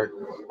smart.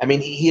 I mean,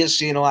 he is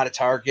seeing a lot of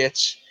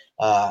targets.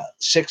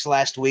 6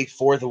 last week,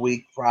 4 the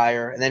week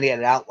prior, and then he had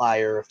an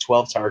outlier of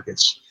 12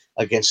 targets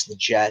against the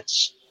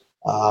Jets.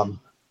 I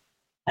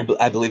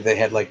believe they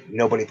had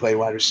nobody play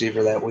wide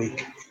receiver that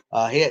week.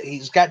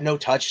 He's got no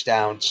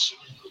touchdowns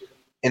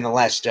in the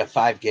last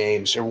 5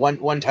 games, or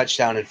one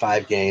touchdown in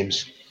 5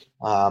 games.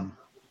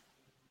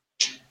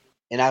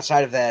 And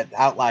outside of that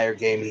outlier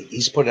game,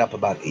 he's put up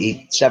about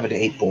 7 to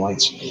 8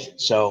 points.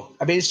 So,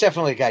 I mean, it's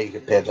definitely a guy you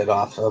could pivot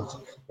off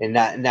of and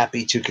not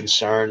be too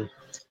concerned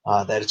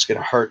that it's going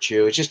to hurt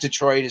you. It's just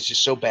Detroit is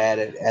just so bad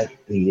at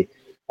the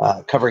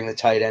covering the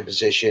tight end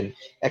position,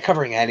 at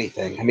covering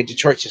anything. I mean,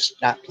 Detroit's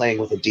just not playing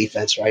with a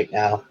defense right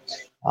now.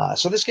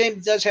 So this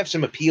game does have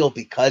some appeal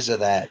because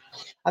of that.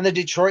 On the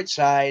Detroit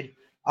side,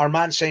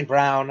 Armand St.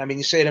 Brown, I mean,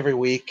 you say it every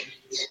week.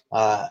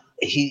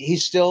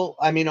 He's still,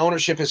 I mean,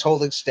 ownership is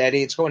holding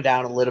steady. It's going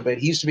down a little bit.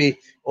 He used to be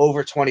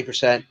over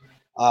 20%.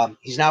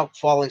 He's now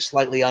falling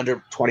slightly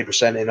under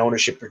 20% in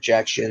ownership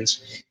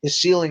projections. His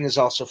ceiling is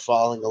also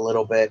falling a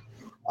little bit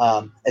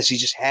as he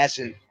just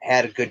hasn't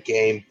had a good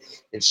game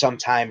in some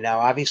time now.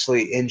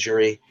 Obviously,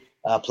 injury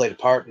played a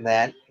part in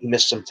that. He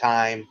missed some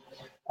time.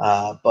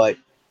 But,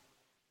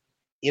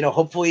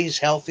 hopefully he's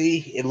healthy.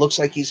 It looks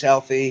like he's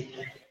healthy.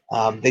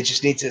 They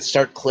just need to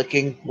start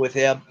clicking with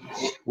him.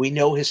 We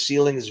know his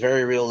ceiling is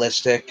very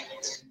realistic.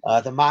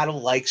 The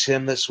model likes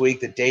him this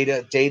week. The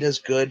data's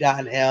good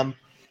on him.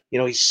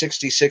 He's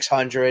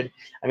 6,600.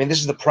 I mean, this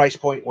is the price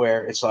point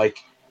where it's like,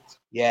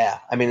 yeah,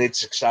 I mean,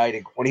 it's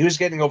exciting. When he was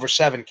getting over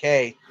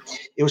 7K,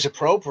 it was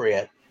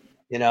appropriate,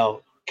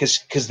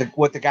 because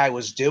what the guy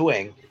was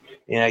doing.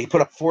 He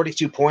put up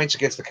 42 points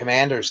against the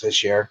Commanders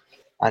this year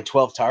on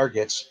 12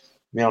 targets.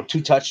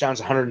 2 touchdowns,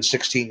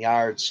 116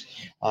 yards.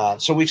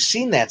 So we've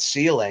seen that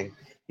ceiling.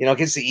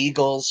 Against the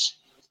Eagles,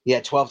 he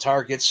had 12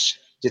 targets,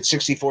 did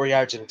 64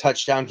 yards and a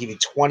touchdown, give you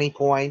 20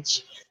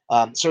 points.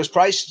 So his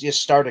price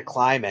just started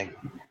climbing.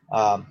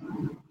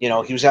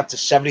 He was up to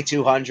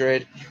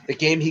 7,200. The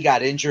game he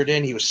got injured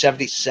in, he was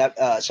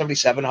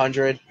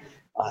 7,700,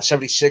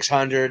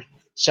 7,600,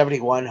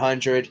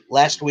 7,100.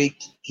 Last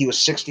week, he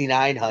was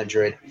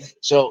 6,900.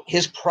 So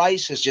his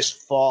price has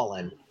just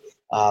fallen.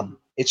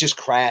 It just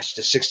crashed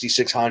to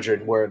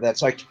 6,600, where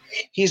that's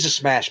he's a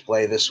smash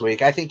play this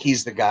week. I think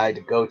he's the guy to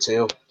go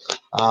to.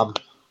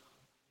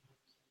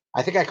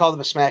 I think I called him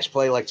a smash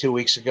play 2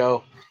 weeks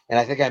ago, and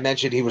I think I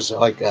mentioned he was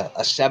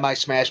a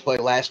semi-smash play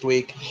last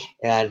week,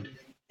 and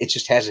it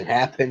just hasn't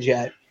happened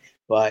yet.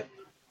 But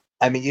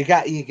I mean, you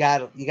got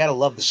to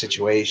love the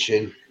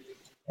situation,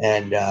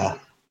 and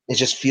it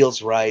just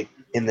feels right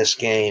in this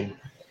game.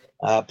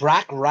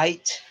 Brock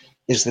Wright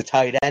is the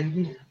tight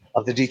end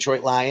of the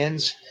Detroit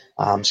Lions.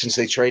 Since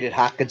they traded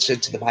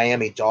Hockenson to the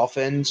Miami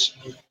Dolphins.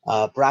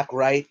 Brock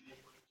Wright,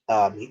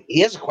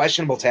 he has a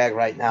questionable tag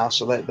right now,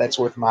 so that's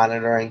worth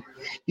monitoring.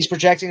 He's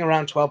projecting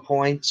around 12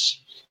 points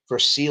for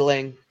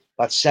ceiling,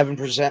 about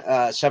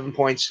 7%, 7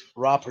 points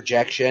raw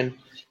projection.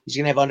 He's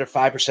going to have under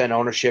 5%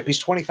 ownership. He's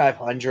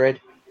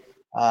 2,500.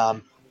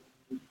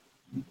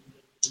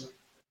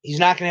 He's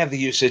not going to have the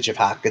usage of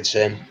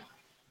Hawkinson.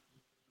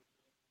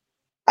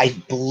 I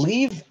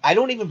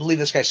don't even believe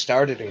this guy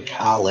started in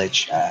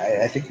college.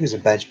 I think he was a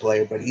bench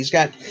player, but he's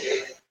got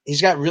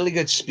really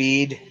good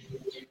speed.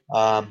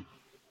 Um,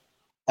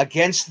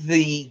 Against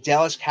the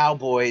Dallas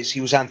Cowboys,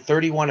 he was on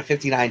 31 of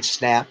 59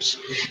 snaps.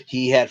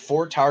 He had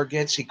 4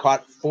 targets. He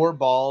caught 4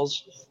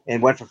 balls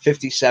and went for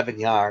 57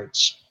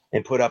 yards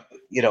and put up,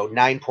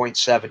 9.7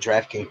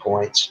 DraftKings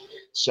points.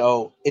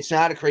 So it's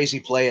not a crazy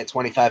play at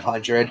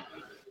 2,500.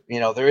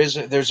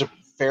 There's a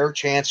fair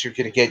chance you're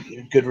going to get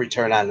a good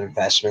return on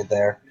investment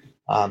there.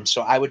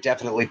 So I would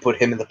definitely put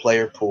him in the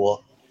player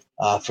pool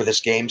for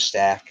this game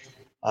stack.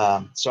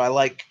 So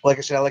like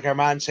I said, I like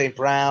Armand St.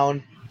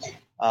 Brown.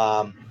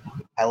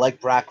 I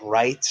like Brock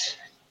Wright.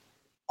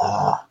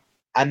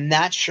 I'm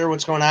not sure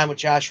what's going on with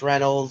Josh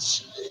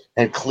Reynolds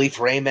and Khalif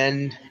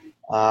Raymond.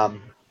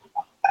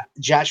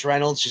 Josh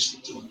Reynolds,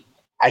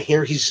 I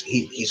hear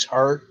he's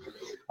hurt.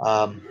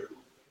 And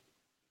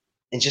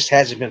just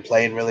hasn't been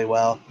playing really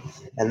well.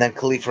 And then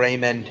Khalif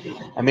Raymond,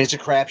 it's a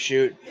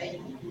crapshoot.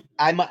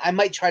 I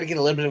might try to get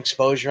a little bit of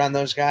exposure on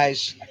those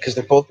guys because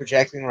they're both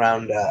projecting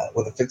around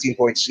with a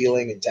 15-point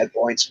ceiling and 10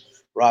 points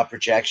raw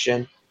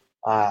projection.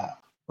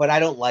 But I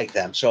don't like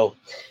them. So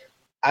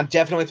I'm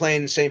definitely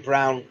playing St.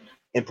 Brown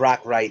and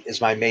Brock Wright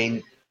as my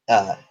main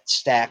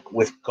stack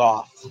with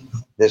Goff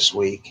this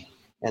week.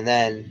 And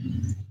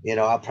then,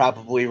 I'll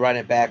probably run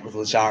it back with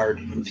Lazard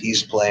if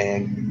he's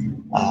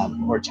playing,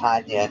 or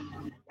Tanya.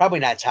 Probably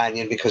not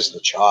Tanya because of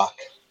the chalk.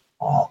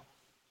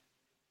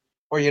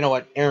 Or you know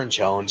what? Aaron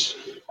Jones.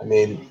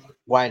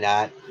 Why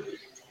not?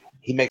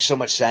 He makes so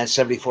much sense,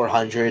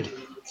 7,400.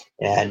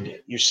 And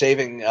you're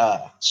saving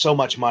so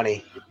much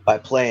money by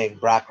playing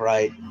Brock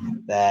Wright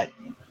that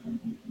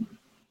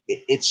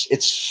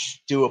it's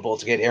doable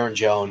to get Aaron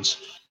Jones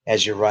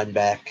as your run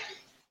back.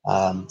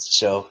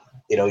 So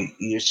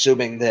you're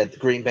assuming that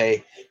Green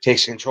Bay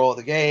takes control of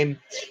the game,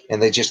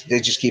 and they just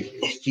keep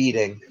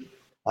feeding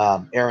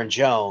Aaron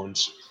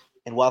Jones.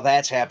 And while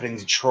that's happening,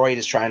 Detroit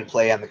is trying to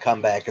play on the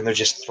comeback, and they're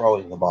just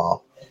throwing the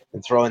ball.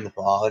 And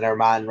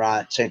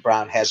Armand St.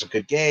 Brown has a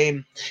good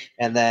game,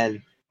 and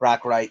then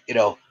Brock Wright,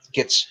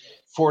 gets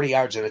 40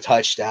 yards and a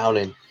touchdown,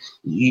 and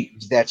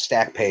that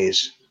stack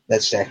pays.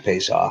 That stack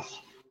pays off.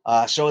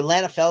 So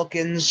Atlanta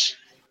Falcons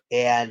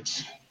and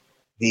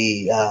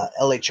the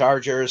LA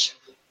Chargers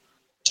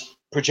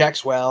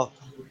projects well.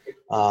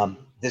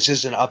 This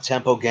is an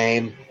up-tempo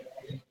game.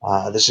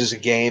 This is a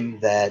game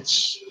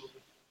that's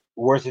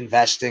worth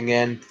investing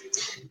in.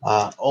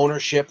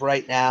 Ownership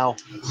right now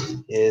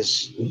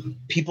is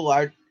people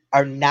are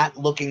not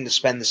looking to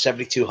spend the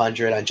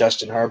 7,200 on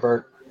Justin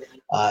Herbert.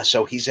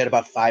 So he's at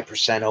about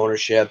 5%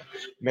 ownership.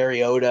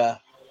 Mariota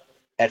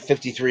at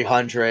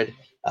 5,300.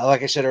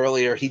 Like I said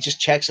earlier, he just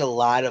checks a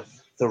lot of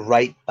the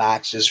right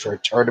boxes for a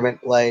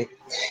tournament play.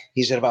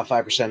 He's at about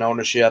 5%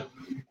 ownership.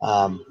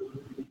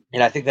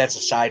 And I think that's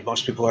a side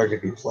most people are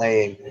going to be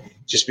playing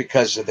just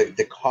because of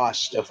the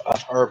cost of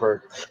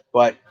Herbert.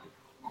 But,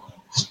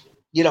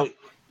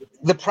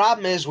 the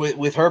problem is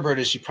with Herbert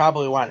is you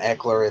probably want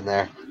Eckler in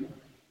there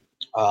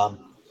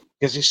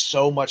because he's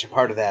so much a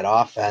part of that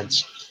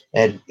offense.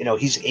 And,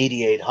 he's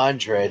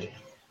 8,800.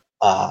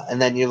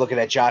 And then you're looking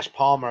at Josh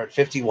Palmer at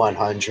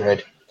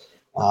 5,100.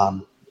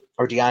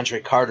 Or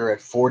DeAndre Carter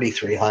at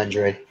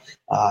 4,300.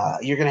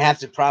 You're going to have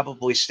to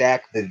probably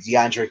stack the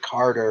DeAndre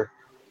Carter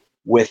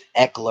with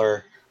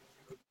Eckler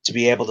to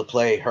be able to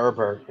play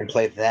Herbert and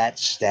play that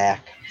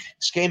stack.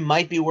 This game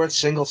might be worth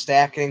single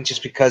stacking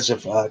just because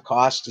of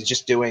cost of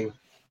just doing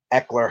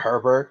Eckler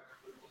Herbert.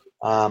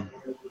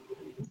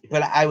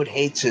 But I would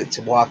hate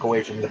to walk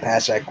away from the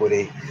pass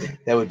equity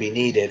that would be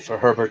needed for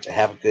Herbert to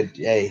have a good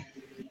day.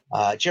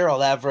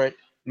 Gerald Everett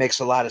makes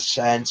a lot of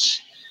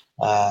sense.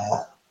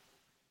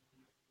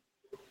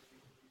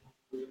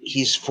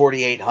 He's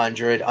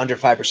 4,800, under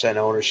 5%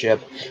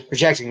 ownership,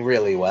 projecting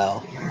really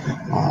well.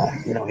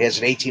 He has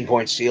an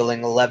 18-point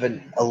ceiling,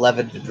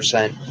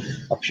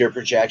 11% of pure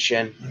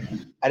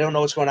projection. I don't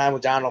know what's going on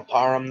with Donald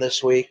Parham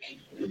this week.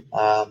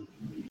 But,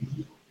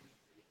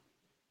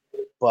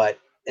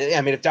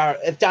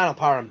 if Donald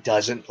Parham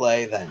doesn't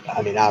play, then,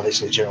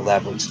 obviously Gerald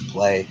Everett's the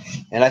play.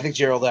 And I think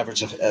Gerald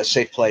Everett's a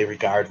safe play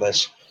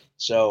regardless.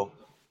 So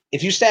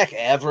if you stack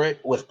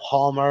Everett with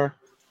Palmer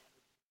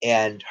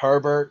and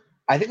Herbert,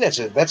 I think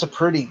that's a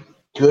pretty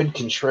good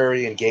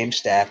contrarian game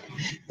stack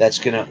that's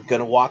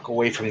gonna walk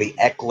away from the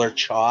Eckler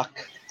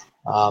chalk.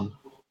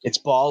 It's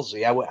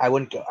ballsy. I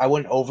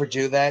wouldn't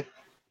overdo that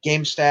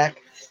game stack,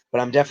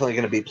 but I'm definitely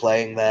going to be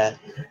playing that.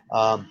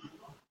 And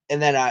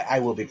then I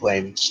will be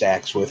playing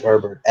stacks with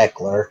Herbert,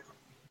 Eckler,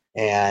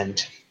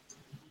 and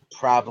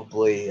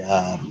probably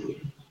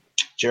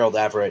Gerald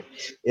Everett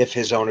if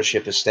his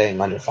ownership is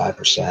staying under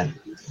 5%.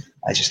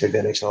 I just think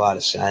that makes a lot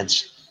of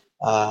sense.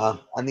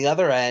 On the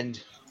other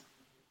end,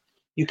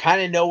 you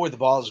kind of know where the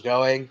ball is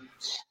going.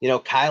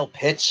 Kyle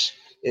Pitts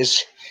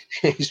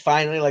he's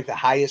finally like the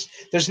highest.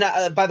 There's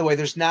not, by the way,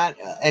 there's not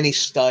any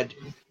stud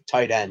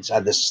tight ends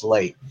on this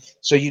slate.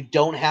 So you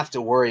don't have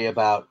to worry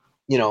about,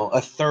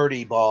 a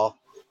 30 ball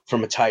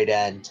from a tight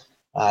end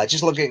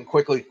Just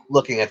quickly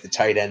looking at the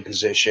tight end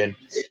position,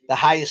 the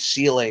highest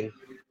ceiling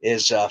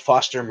is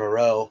Foster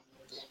Moreau,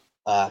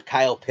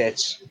 Kyle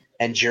Pitts,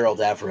 and Gerald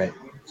Everett.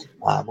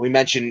 We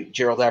mentioned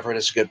Gerald Everett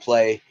is a good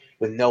play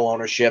with no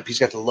ownership. He's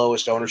got the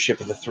lowest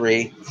ownership of the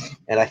three,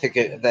 and I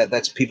think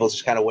that's people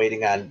just kind of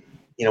waiting on,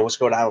 what's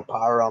going on with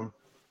Parham,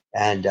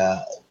 and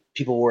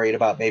people worried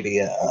about maybe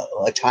a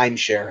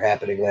timeshare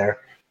happening there,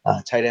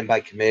 tight end by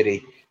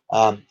committee.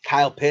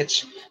 Kyle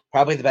Pitts,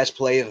 probably the best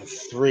play of the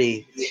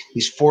three.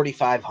 He's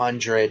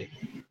 4,500.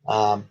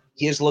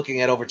 He is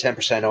looking at over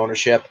 10%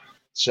 ownership,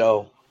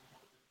 so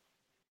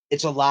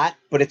it's a lot,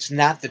 but it's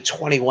not the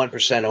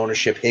 21%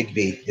 ownership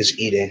Higbee is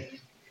eating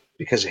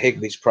because of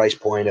Higbee's price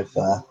point of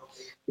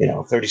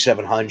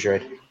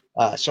 3,700.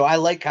 So I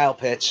like Kyle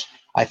Pitts.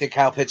 I think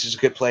Kyle Pitts is a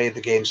good play in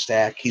the game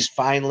stack. He's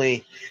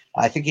finally,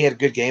 I think he had a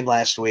good game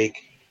last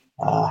week.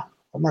 If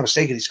I'm not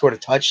mistaken, he scored a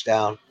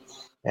touchdown.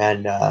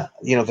 And,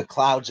 the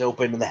clouds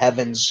opened in the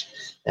heavens,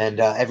 and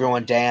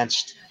everyone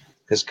danced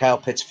because Kyle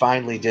Pitts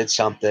finally did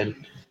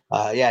something.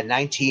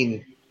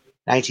 19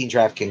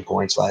 Draft King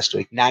points last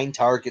week, 9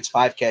 targets,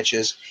 5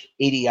 catches,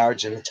 80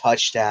 yards, and a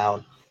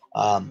touchdown.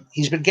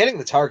 He's been getting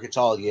the targets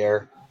all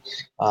year.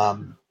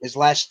 His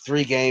last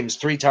 3 games,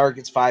 3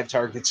 targets, 5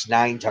 targets,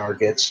 9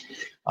 targets.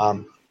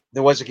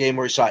 There was a game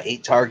where he saw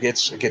 8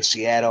 targets against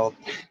Seattle,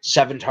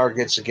 7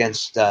 targets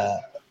against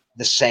the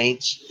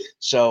Saints.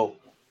 So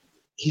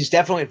he's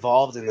definitely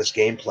involved in this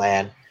game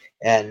plan,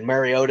 and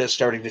Mariota is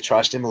starting to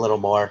trust him a little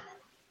more.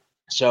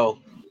 So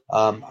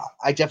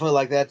I definitely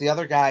like that. The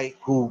other guy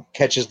who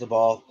catches the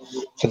ball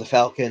for the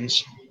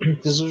Falcons,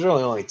 this is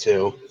really only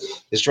 2,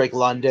 is Drake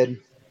London,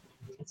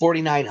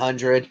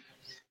 4,900.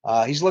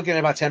 He's looking at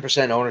about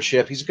 10%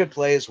 ownership. He's a good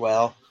play as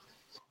well.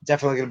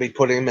 Definitely going to be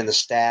putting him in the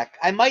stack.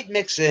 I might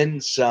mix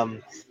in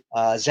some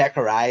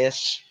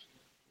Zacharias.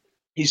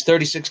 He's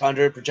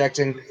 3,600,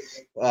 projecting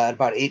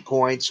about 8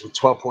 points with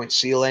 12-point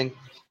ceiling,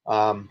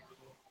 5%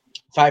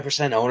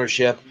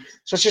 ownership.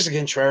 So it's just a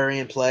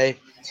contrarian play.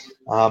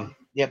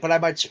 But I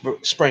might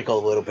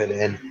sprinkle a little bit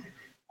in.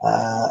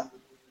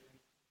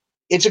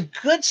 It's a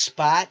good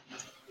spot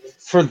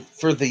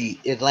for the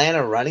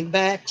Atlanta running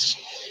backs,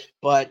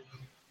 but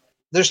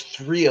there's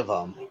 3 of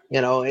them.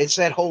 It's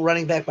that whole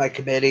running back by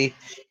committee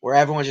where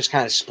everyone just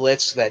kind of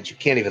splits that you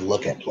can't even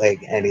look at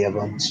playing any of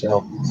them.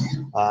 So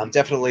I'm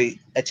definitely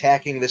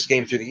attacking this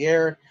game through the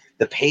air.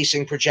 The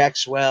pacing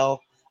projects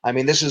well. I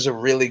mean, this is a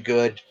really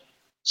good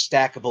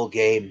stackable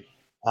game.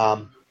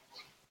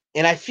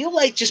 And I feel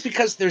like just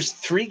because there's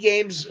 3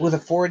 games with a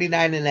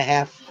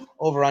 49.5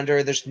 over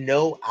under, there's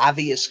no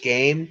obvious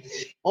game,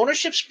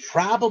 ownership's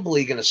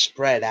probably going to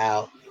spread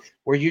out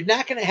where you're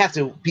not going to have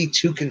to be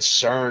too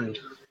concerned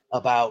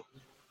about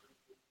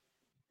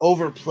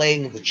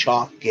overplaying the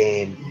chalk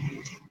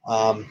game.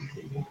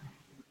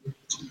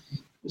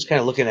 Just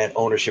kind of looking at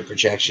ownership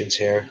projections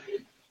here.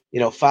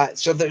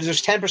 So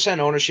there's 10%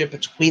 ownership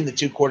between the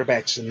 2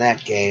 quarterbacks in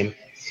that game.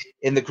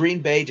 In the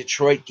Green Bay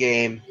Detroit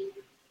game,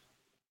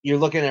 you're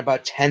looking at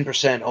about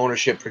 10%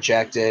 ownership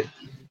projected.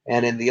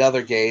 And in the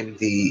other game,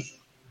 the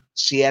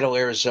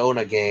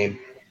Seattle-Arizona game,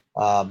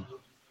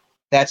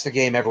 that's the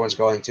game everyone's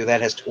going to.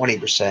 That has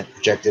 20%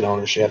 projected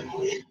ownership.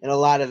 And a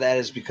lot of that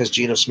is because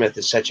Geno Smith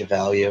is such a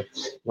value.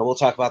 We'll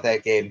talk about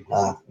that game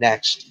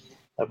next.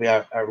 That'll be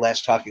our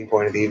last talking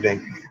point of the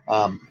evening.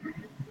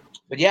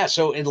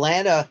 So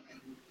Atlanta,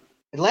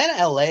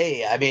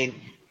 LA, I mean,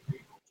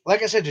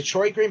 like I said,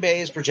 Detroit, Green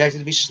Bay is projected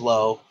to be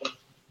slow.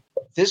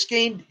 This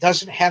game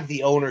doesn't have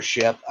the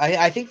ownership.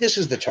 I think this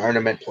is the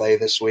tournament play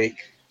this week.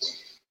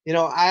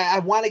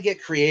 I want to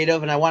get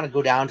creative, and I want to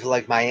go down to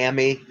like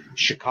Miami,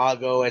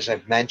 Chicago, as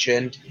I've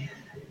mentioned.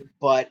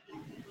 But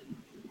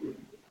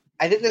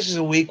I think this is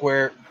a week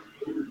where,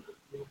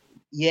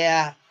 you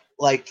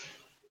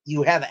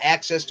have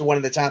access to one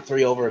of the top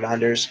 3 over and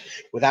unders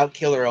without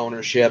killer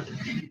ownership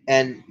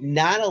and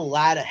not a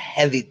lot of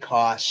heavy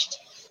cost.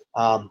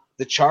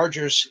 The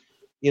Chargers,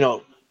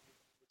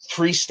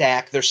 free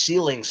stack, their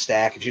ceiling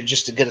stack, if you're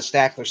just going to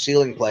stack their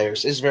ceiling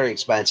players, is very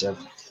expensive.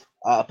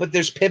 But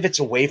there's pivots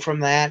away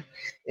from that,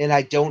 and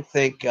I don't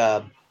think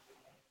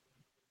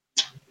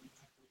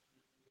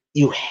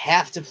you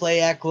have to play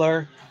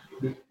Eckler,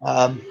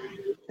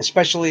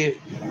 especially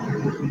 –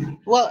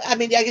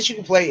 I guess you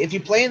can play – if you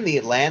play in the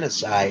Atlanta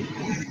side,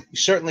 you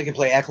certainly can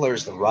play Eckler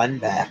as the run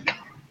back,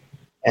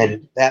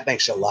 and that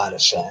makes a lot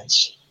of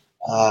sense.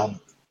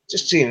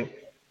 Just seeing –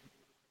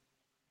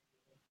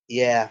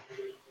 yeah.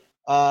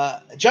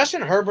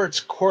 Justin Herbert's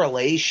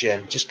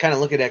correlation, just kind of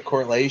looking at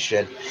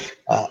correlation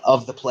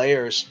of the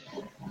players,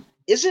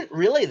 isn't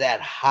really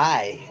that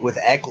high with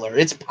Eckler.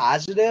 It's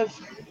positive.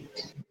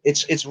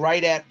 It's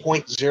right at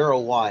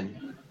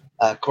 0.01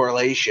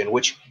 correlation,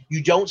 which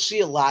you don't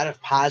see a lot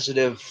of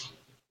positive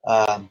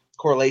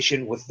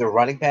correlation with the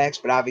running backs,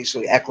 but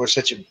obviously Eckler's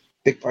such a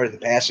big part of the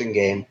passing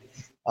game.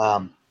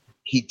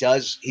 He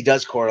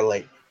does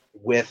correlate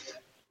with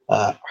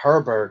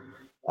Herbert,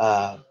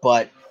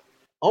 but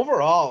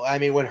overall, I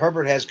mean, when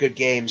Herbert has good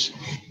games,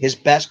 his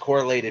best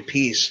correlated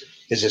piece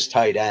is his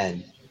tight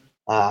end.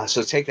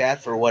 So take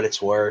that for what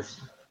it's worth.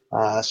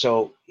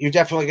 So you're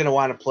definitely going to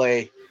want to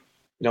play,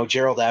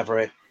 Gerald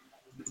Everett.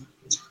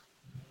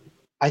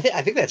 I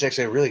think that's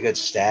actually a really good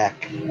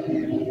stack.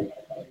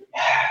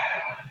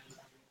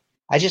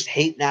 I just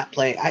hate not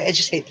playing. I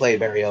just hate playing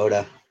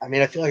Mariota. I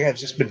mean, I feel like I've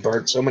just been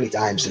burnt so many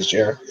times this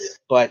year.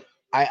 But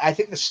I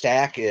think the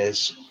stack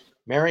is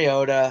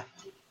Mariota,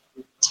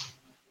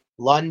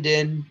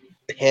 London,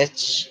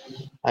 Pitts.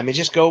 I mean,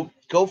 just go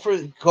for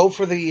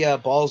the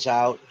balls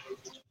out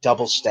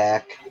double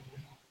stack,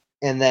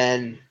 and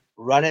then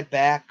run it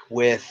back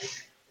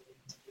with.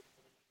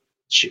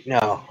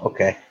 No,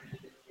 okay,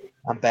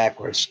 I'm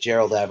backwards.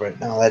 Gerald Everett.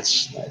 No,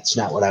 that's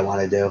not what I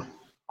want to do.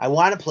 I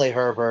want to play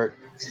Herbert,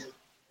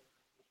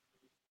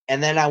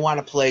 and then I want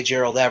to play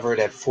Gerald Everett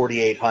at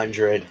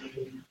 4,800,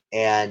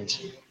 and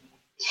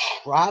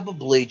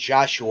probably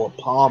Joshua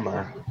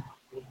Palmer.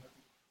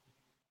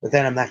 But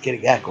then I'm not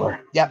getting Eckler.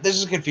 Yeah, this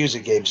is a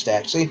confusing game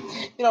stack. See,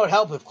 it'd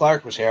help if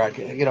Clark was here. I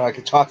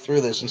could talk through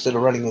this instead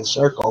of running in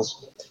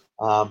circles.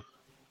 But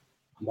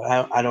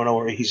I don't know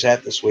where he's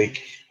at this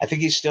week. I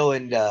think he's still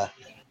in. I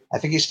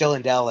think he's still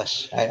in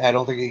Dallas. I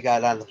don't think he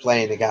got on the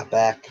plane and got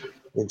back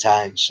in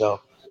time.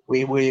 So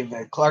we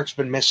Clark's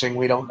been missing.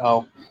 We don't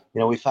know.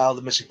 We filed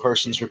the missing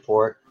persons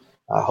report.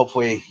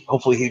 Hopefully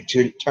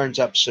he turns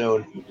up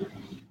soon.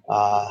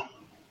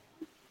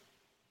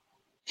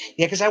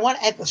 Yeah, because I want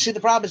Eckler. See, the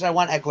problem is I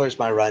want Eckler as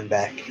my run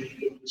back.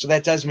 So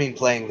that does mean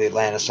playing the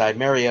Atlanta side.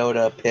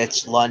 Mariota,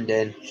 Pitts,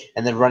 London,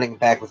 and then running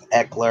back with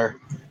Eckler.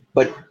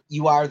 But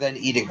you are then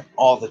eating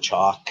all the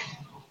chalk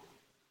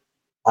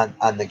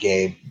on the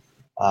game.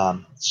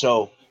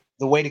 So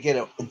the way to get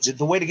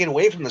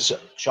away from the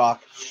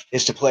chalk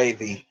is to play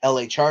the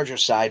LA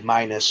Chargers side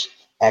minus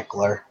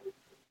Eckler,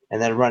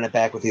 and then run it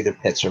back with either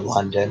Pitts or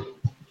London.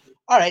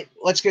 All right,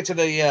 let's get to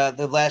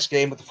the last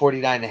game with the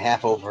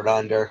 49.5 over and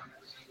under.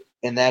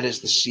 And that is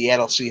the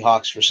Seattle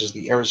Seahawks versus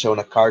the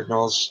Arizona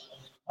Cardinals.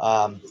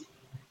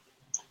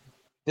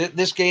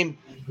 This game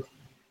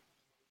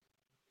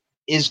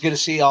is going to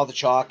see all the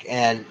chalk,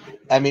 and,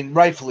 I mean,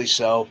 rightfully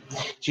so.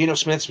 Geno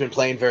Smith's been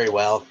playing very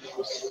well.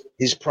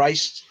 He's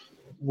priced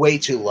way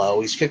too low.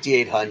 He's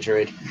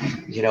 5,800.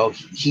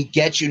 He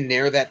gets you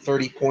near that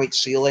 30-point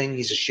ceiling.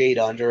 He's a shade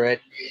under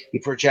it. He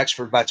projects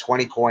for about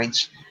 20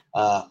 points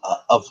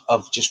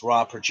of just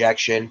raw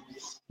projection.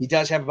 He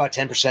does have about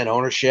 10%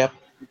 ownership.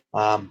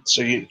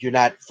 So you're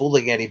not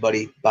fooling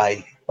anybody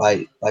by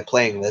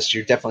playing this.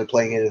 You're definitely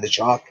playing into the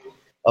chalk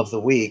of the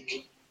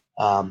week.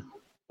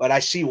 But I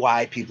see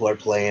why people are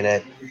playing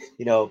it.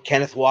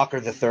 Kenneth Walker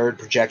III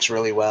projects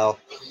really well.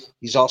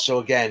 He's also,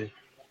 again,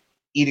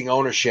 eating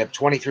ownership,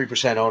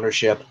 23%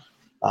 ownership,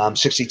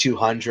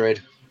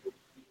 6,200.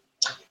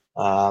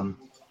 And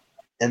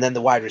then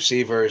the wide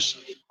receivers,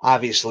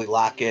 obviously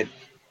Lockett.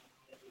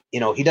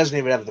 He doesn't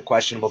even have the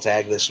questionable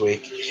tag this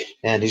week,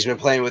 and he's been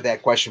playing with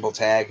that questionable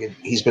tag, and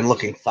he's been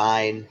looking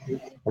fine.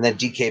 And then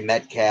DK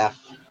Metcalf,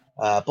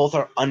 both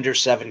are under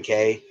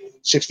 7K,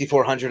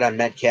 6,400 on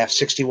Metcalf,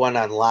 61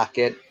 on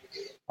Lockett.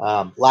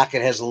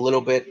 Lockett has a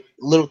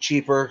little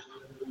cheaper,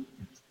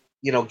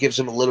 gives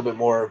him a little bit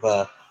more of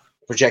a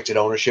projected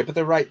ownership, but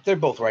they're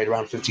both right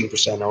around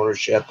 15%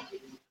 ownership,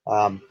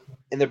 and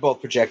they're both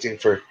projecting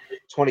for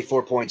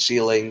 24-point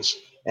ceilings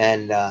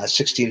and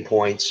 16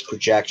 points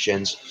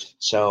projections.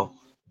 So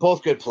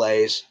both good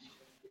plays.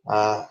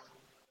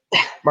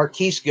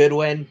 Marquise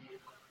Goodwin,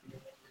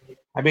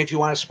 I mean, if you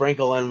want to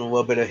sprinkle in a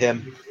little bit of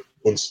him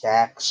in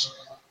stacks,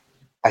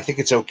 I think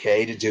it's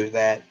okay to do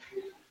that,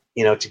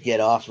 to get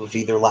off of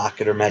either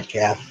Lockett or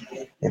Metcalf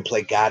and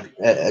play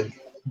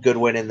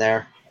Goodwin in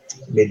there.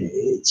 I mean,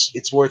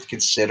 it's worth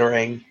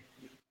considering.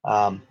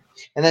 And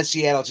then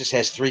Seattle just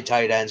has 3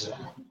 tight ends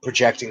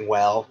projecting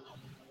well.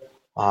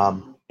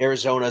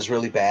 Arizona is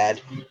really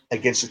bad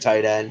against the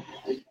tight end.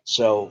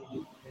 So,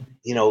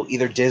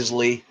 either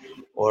Disley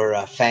or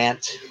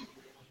Fant.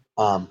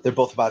 They're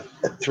both about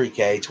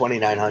 3K,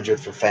 2,900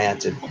 for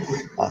Fant and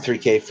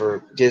 3K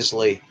for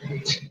Disley.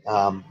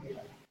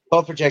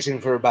 Both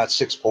projecting for about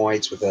 6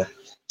 points with a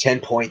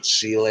 10-point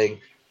ceiling.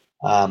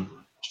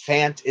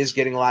 Fant is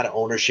getting a lot of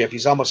ownership.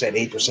 He's almost at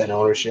 8%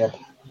 ownership.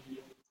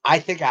 I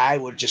think I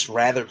would just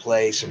rather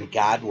play some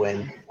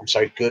Goodwin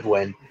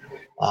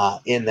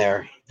in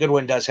there.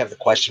 Goodwin does have the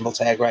questionable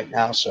tag right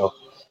now, so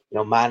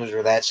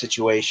monitor that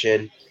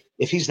situation.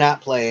 If he's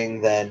not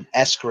playing, then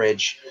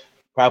Eskridge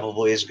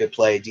probably is a good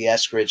play. D.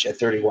 Eskridge at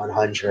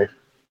 3,100.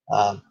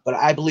 But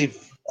I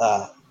believe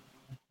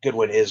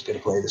Goodwin is going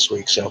to play this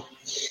week. So,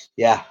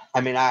 yeah, I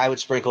mean, I would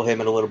sprinkle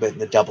him in a little bit in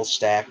the double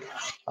stack.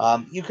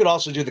 You could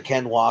also do the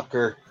Ken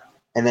Walker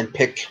and then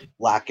pick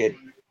Lockett,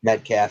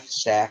 Metcalf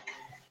stack.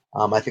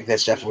 I think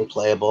that's definitely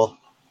playable.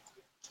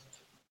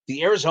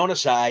 The Arizona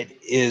side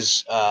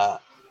is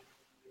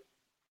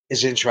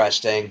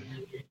interesting.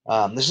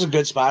 This is a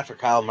good spot for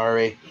Kyle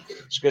Murray.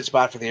 It's a good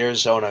spot for the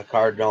Arizona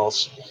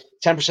Cardinals.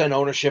 10%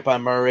 ownership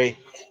on Murray.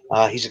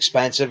 He's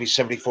expensive. He's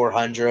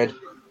 7,400.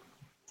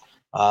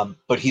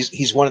 But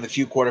he's one of the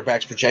few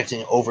quarterbacks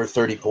projecting over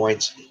 30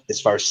 points as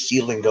far as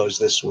ceiling goes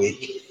this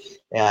week.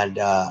 And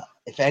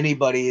if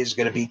anybody is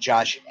going to beat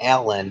Josh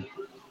Allen,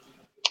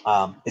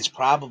 It's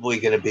probably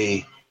going to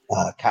be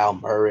Kyle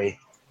Murray.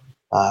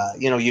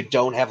 You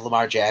don't have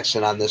Lamar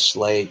Jackson on this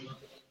slate.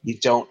 You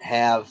don't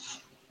have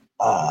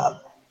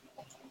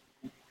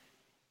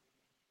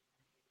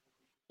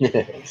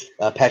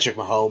Patrick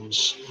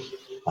Mahomes.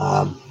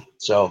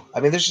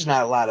 There's just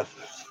not a lot of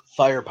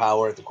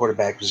firepower at the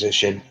quarterback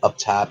position up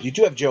top. You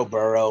do have Joe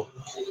Burrow.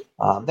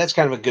 That's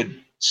kind of a good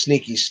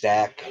sneaky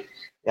stack.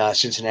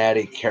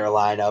 Cincinnati,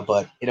 Carolina,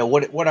 but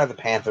what are the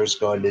Panthers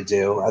going to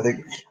do? Are they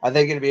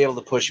going to be able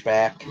to push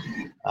back?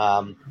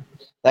 Um,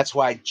 that's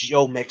why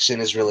Joe Mixon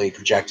is really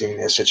projecting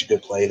as such a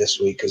good play this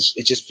week, because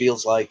it just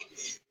feels like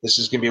this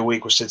is going to be a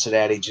week where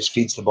Cincinnati just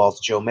feeds the ball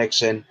to Joe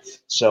Mixon.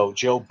 So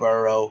Joe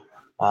Burrow,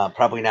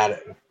 probably not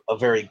a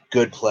very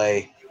good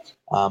play,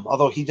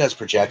 although he does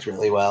project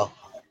really well,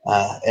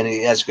 and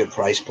he has a good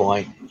price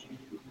point.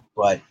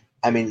 But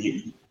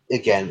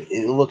again,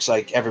 it looks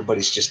like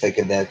everybody's just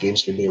thinking that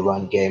game's going to be a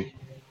run game.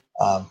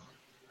 Um,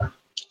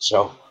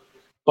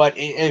 but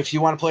if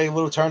you want to play a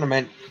little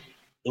tournament,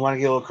 you want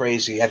to get a little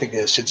crazy, I think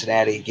the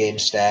Cincinnati game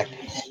stack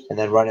and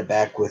then run it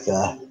back with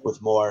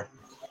more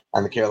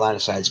on the Carolina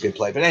side is a good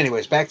play. But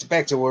anyways, back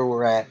to where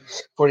we're at.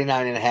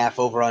 49.5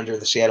 over under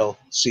the Seattle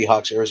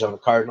Seahawks, Arizona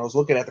Cardinals.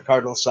 Looking at the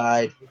Cardinals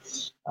side,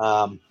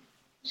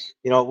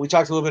 we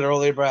talked a little bit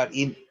earlier about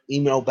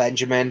Eno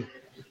Benjamin.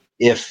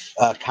 If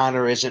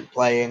Connor isn't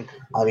playing,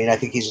 I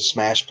think he's a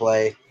smash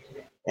play.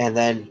 And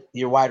then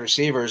your wide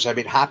receivers,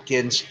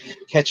 Hopkins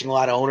catching a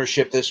lot of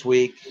ownership this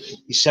week.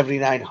 He's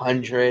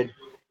 7,900.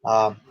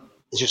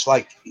 It's just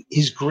like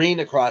he's green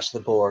across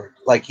the board.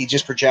 Like he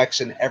just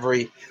projects in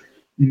every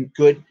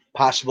good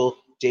possible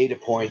data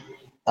point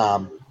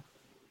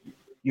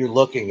you're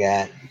looking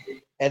at.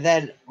 And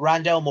then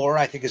Rondell Moore,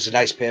 I think, is a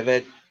nice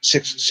pivot.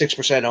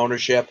 6%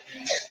 ownership,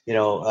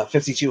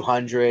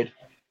 5,200,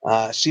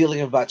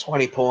 ceiling of about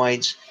 20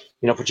 points,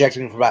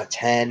 projecting for about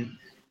 10.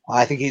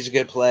 I think he's a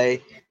good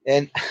play.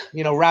 And,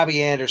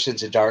 Robbie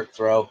Anderson's a dark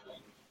throw.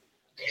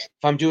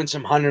 If I'm doing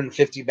some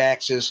 150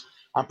 baxes,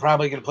 I'm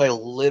probably going to play a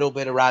little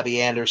bit of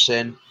Robbie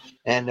Anderson,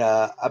 and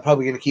I'm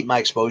probably going to keep my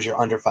exposure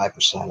under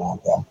 5% on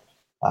him.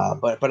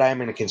 But I'm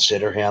going to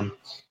consider him.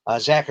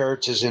 Zach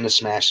Ertz is in a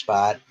smash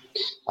spot.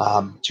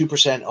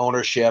 2%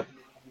 ownership.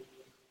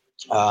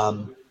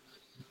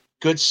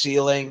 Good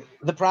ceiling.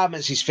 The problem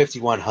is he's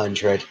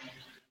 5,100.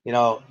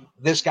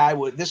 This guy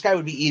would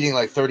be eating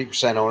like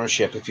 30%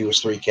 ownership if he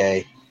was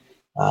 3K,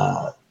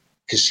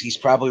 because he's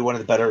probably one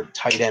of the better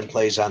tight end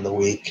plays on the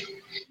week.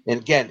 And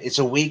again, it's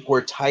a week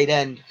where tight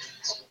end,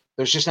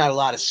 there's just not a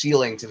lot of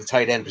ceiling to the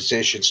tight end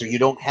position, so you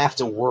don't have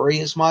to worry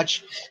as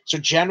much. So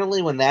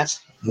generally, when that's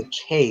the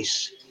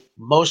case,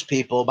 most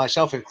people,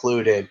 myself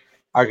included,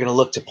 are going to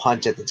look to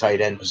punt at the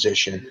tight end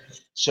position.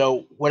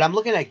 So when I'm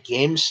looking at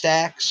game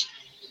stacks,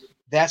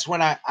 that's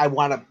when I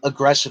want to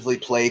aggressively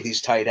play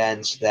these tight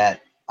ends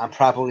that I'm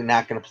probably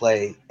not going to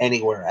play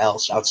anywhere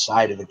else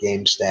outside of the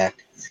game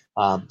stack.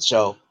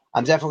 So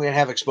I'm definitely going to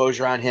have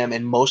exposure on him,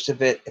 and most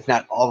of it, if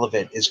not all of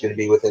it, is going to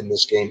be within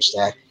this game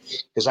stack,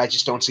 because I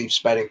just don't see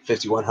spending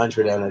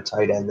 5,100 on a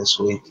tight end this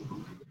week.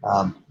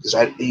 Because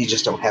you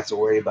just don't have to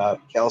worry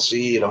about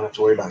Kelsey. You don't have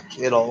to worry about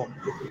Kittle.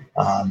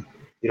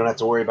 You don't have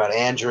to worry about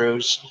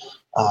Andrews.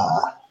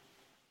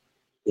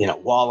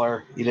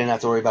 Waller, you didn't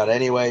have to worry about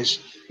anyways,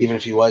 even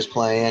if he was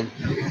playing.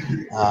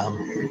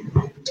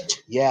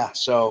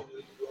 So,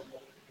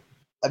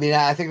 I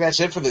think that's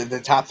it for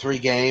the top three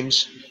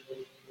games.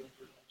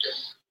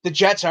 The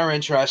Jets are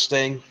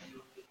interesting,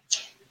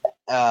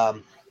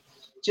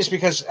 just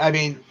because,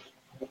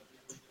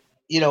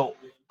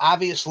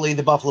 obviously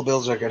the Buffalo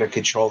Bills are going to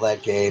control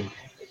that game,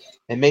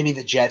 and maybe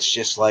the Jets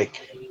just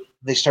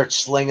they start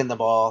slinging the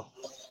ball.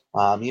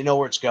 You know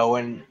where it's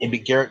going. It'd be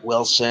Garrett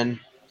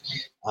Wilson.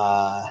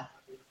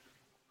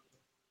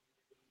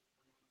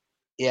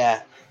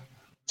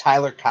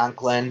 Tyler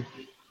Conklin,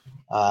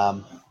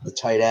 the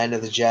tight end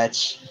of the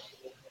Jets,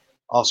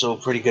 also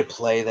a pretty good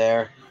play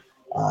there.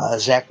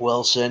 Zach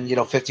Wilson,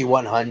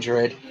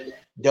 5,100,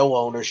 no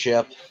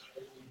ownership.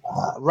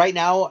 Right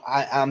now,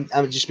 I'm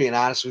just being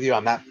honest with you.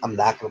 I'm not going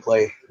to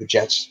play the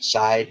Jets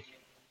side.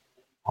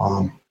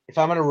 If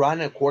I'm going to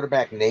run a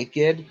quarterback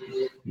naked,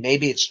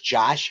 maybe it's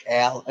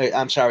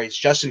it's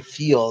Justin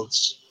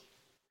Fields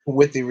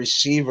with the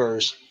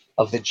receivers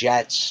of the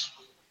Jets,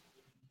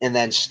 and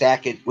then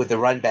stack it with the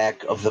run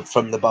back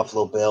from the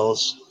Buffalo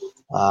Bills.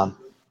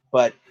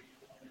 But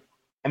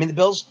the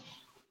Bills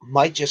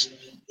might just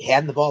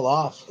hand the ball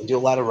off and do a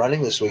lot of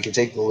running this week and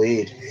take the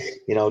lead.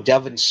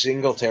 Devin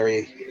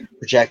Singletary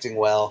projecting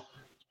well,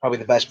 probably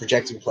the best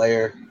projecting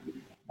player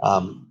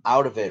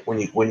out of it when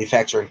you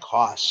factor in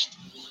cost.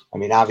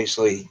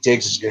 Obviously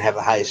Diggs is going to have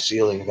the highest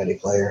ceiling of any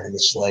player in the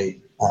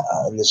slate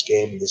in this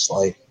game, in this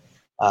slate.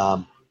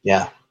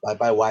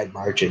 By wide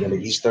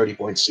margin. He's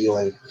 30-point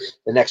ceiling.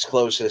 The next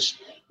closest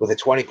with a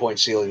 20-point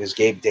ceiling is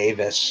Gabe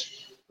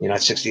Davis,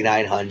 at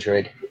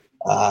 6,900.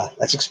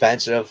 That's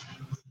expensive,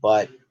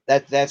 but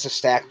that's a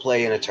stack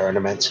play in a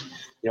tournament.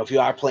 If you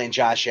are playing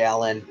Josh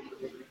Allen,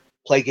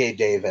 play Gabe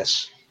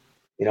Davis.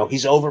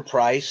 He's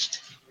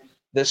overpriced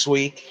this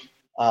week.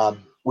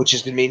 which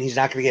is going to mean he's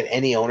not going to get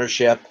any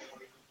ownership.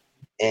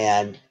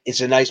 And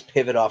it's a nice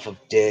pivot off of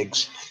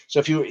Diggs. So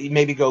if you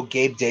maybe go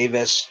Gabe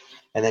Davis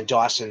and then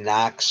Dawson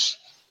Knox,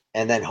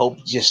 and then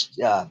hope just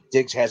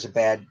Diggs has a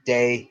bad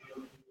day,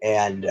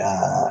 and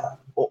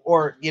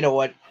or you know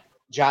what,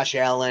 Josh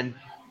Allen,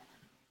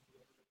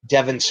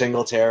 Devin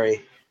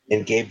Singletary,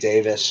 and Gabe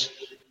Davis.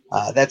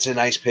 That's a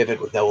nice pivot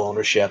with no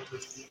ownership.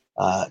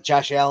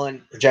 Josh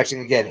Allen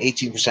projecting again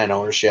 18%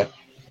 ownership.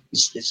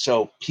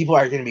 So people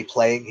are going to be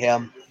playing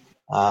him.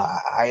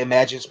 I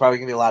imagine it's probably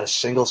going to be a lot of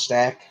single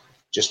stack.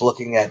 Just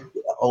looking at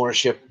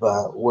ownership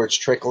where it's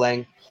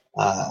trickling.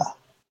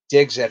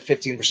 Diggs at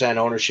 15%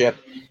 ownership.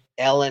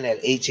 Allen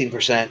at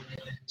 18%.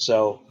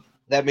 So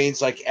that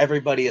means like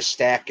everybody is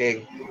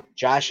stacking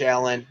Josh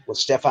Allen with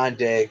Stephon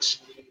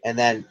Diggs, and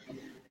then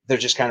they're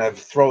just kind of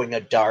throwing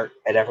a dart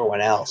at everyone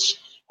else.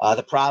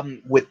 The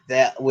problem with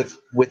that, with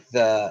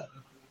the,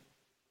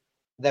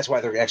 that's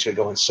why they're actually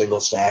going single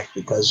stack,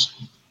 because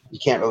you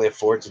can't really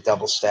afford to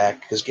double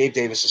stack, because Gabe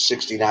Davis is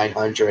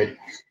 6,900,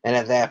 and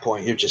at that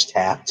point you're just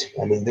tapped.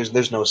 I mean,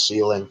 there's no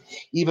ceiling.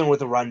 Even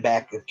with a run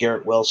back of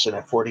Garrett Wilson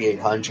at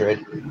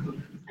 4,800,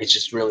 it's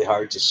just really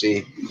hard to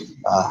see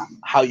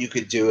how you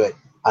could do it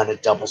on a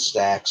double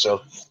stack.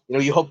 So,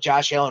 you hope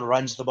Josh Allen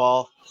runs the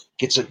ball,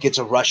 gets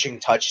a rushing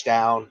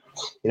touchdown.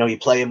 You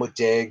play him with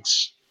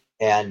Diggs,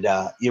 and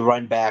you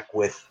run back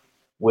with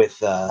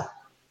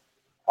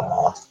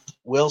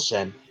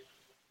Wilson.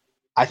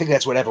 I think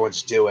that's what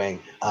everyone's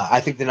doing.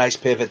 I think the nice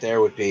pivot there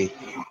would be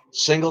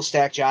single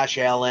stack Josh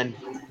Allen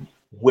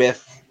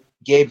with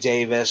Gabe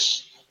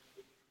Davis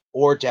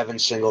or Devin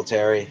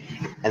Singletary,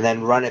 and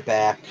then run it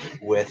back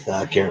with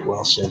Garrett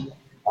Wilson.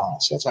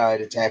 So that's how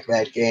I'd attack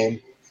that game.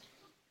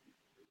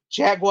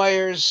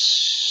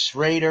 Jaguars,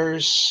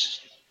 Raiders.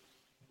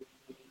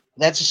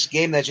 That's a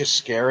game that's just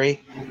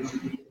scary.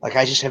 Like,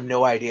 I just have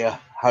no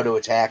idea how to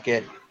attack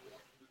it,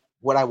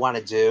 what I want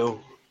to do.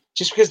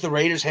 Just because the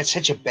Raiders had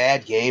such a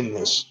bad game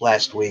this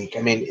last week.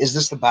 I mean, is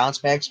this the bounce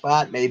back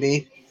spot?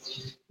 Maybe.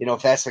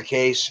 If that's the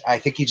case, I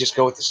think you just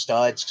go with the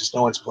studs because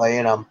no one's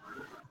playing them.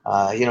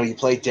 You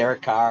play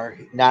Derek Carr,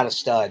 not a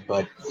stud,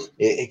 but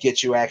it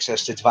gets you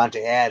access to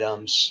Devontae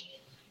Adams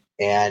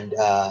and,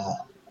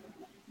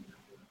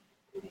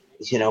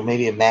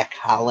 maybe a Mac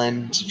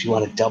Hollins if you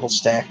want to double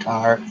stack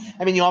Carr.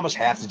 I mean, you almost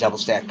have to double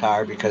stack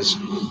Carr because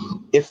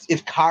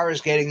if Carr is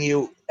getting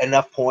you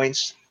enough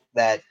points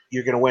that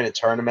you're going to win a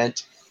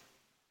tournament,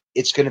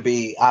 it's going to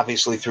be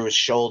obviously through his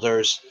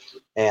shoulders,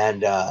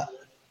 and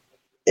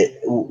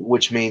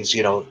which means,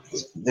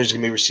 there's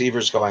going to be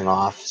receivers going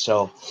off.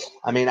 So,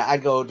 I mean,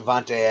 I'd go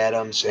Devontae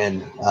Adams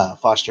and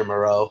Foster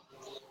Moreau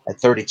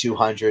at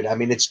 3,200. I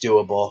mean, it's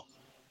doable.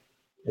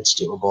 It's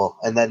doable.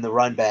 And then the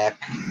run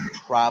back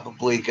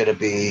probably going to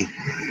be,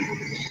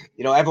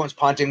 everyone's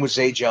punting with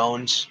Zay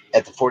Jones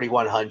at the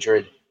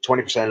 4,100,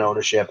 20%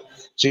 ownership.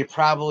 So you're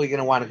probably going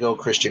to want to go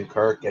Christian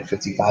Kirk at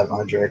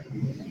 5,500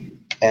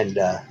 and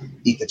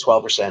eat the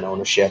 12%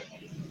 ownership.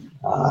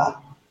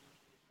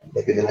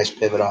 Maybe the nice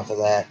pivot off of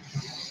that.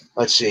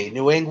 Let's see.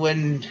 New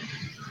England,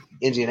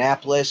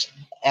 Indianapolis,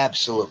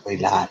 absolutely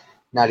not.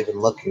 Not even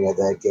looking at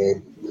that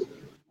game.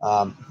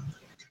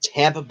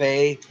 Tampa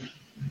Bay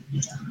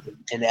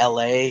and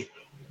LA.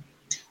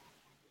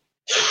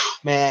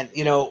 Man,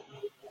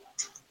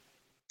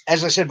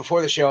 as I said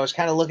before the show, I was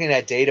kind of looking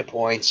at data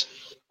points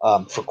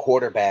for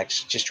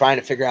quarterbacks, just trying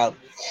to figure out.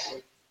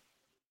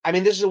 I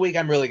mean, this is a week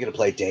I'm really going to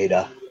play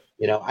data.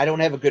 I don't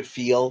have a good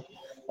feel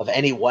of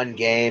any one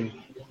game.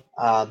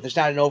 There's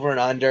not an over and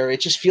under.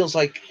 It just feels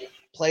like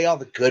play all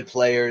the good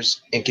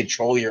players and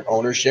control your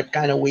ownership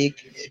kind of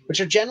week, which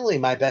are generally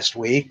my best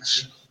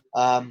weeks.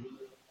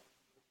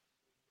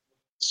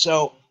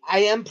 So I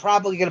am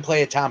probably going to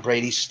play a Tom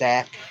Brady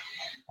stack.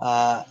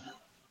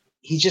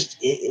 He just,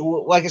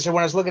 like I said,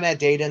 when I was looking at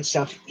data and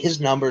stuff, his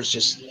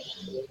numbers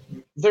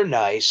they're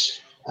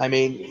nice. I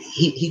mean,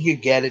 he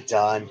could get it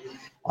done.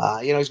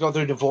 He's going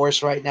through a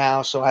divorce right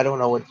now, so I don't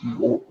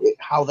know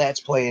how that's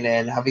playing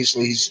in.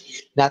 Obviously,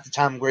 he's not the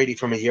Tom Brady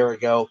from a year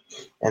ago,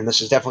 and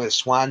this is definitely a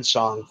swan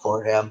song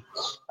for him.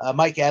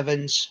 Mike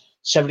Evans,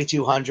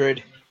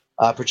 7,200,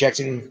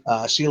 projecting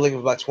ceiling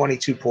of about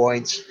 22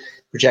 points,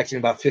 projecting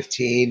about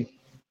 15.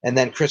 And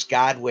then Chris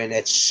Godwin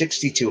at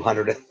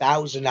 6,200,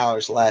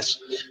 $1,000 less,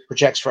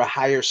 projects for a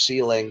higher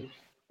ceiling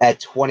at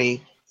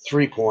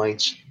 23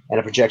 points and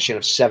a projection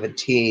of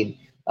 17.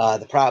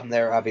 The problem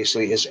there,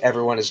 obviously, is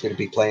everyone is going to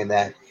be playing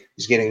that.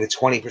 He's getting the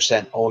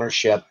 20%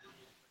 ownership.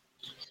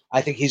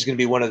 I think he's going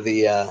to be one of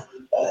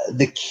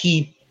the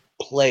key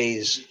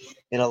plays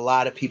in a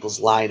lot of people's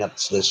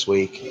lineups this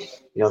week.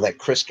 That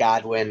Chris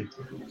Godwin,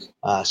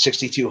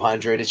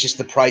 6,200. It's just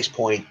the price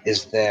point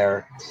is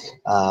there.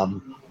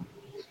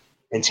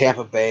 In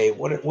Tampa Bay,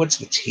 what's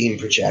the team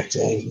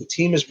projecting? The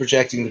team is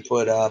projecting to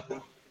put up,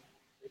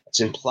 it's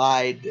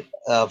implied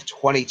of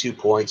 22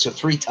 points, so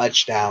 3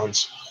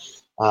 touchdowns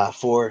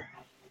for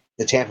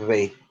the Tampa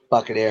Bay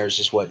Buccaneers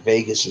is what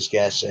Vegas is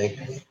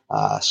guessing.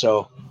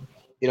 So,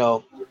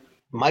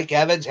 Mike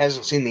Evans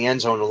hasn't seen the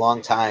end zone in a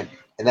long time,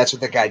 and that's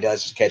what that guy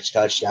does, is catch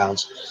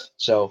touchdowns.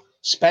 So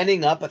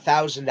spending up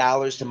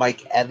 $1,000 to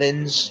Mike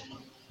Evans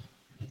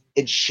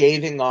and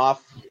shaving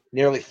off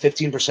nearly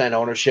 15%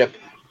 ownership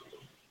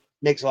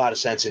makes a lot of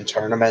sense in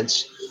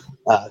tournaments.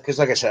 Because,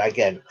 like I said,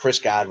 again, Chris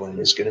Godwin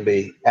is going to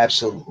be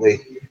absolutely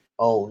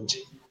owned.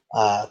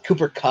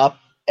 Cooper Kupp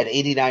at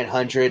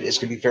 8,900 is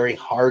going to be very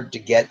hard to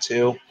get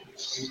to.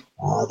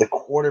 The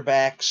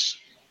quarterbacks,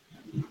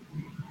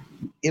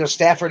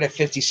 Stafford at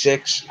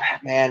 56,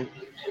 man,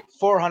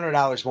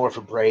 $400 more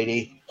for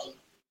Brady.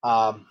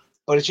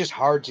 But it's just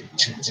hard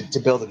to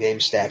build a game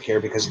stack here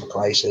because of the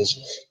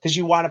prices. Because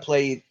you want to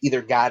play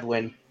either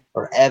Godwin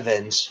or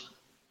Evans,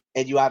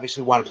 and you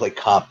obviously want to play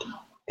Kupp.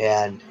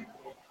 And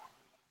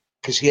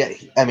because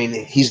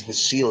he's the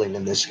ceiling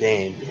in this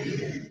game.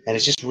 And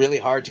it's just really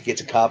hard to get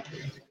to Kupp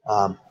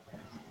and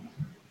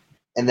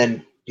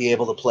then be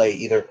able to play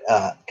either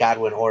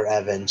Godwin or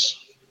Evans.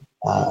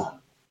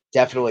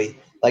 Definitely.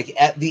 Like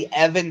the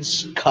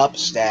Evans Kupp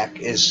stack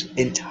is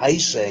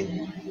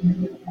enticing.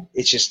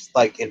 It's just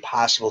like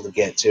impossible to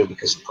get to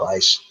because of the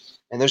price.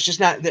 And there's just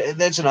not.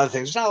 That's another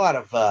thing. There's not a lot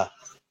of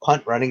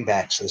punt running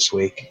backs this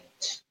week.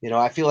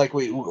 I feel like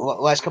the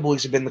last couple of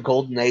weeks have been the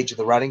golden age of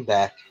the running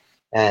back,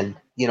 and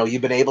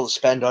you've been able to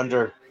spend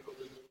under,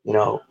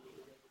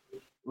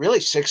 really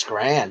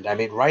 $6,000. I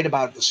mean, right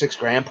about the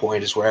 $6,000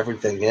 point is where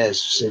everything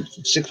is.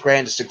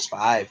 $6,000 to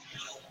 6,500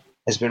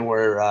 has been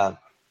where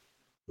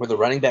the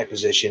running back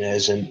position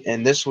is,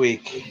 and this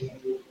week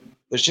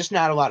there's just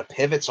not a lot of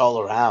pivots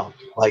all around.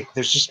 Like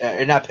there's just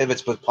not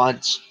pivots, but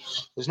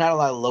punts. There's not a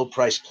lot of low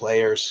price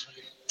players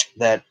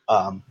that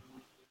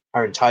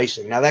are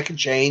enticing. Now that can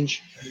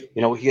change.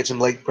 We can get some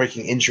late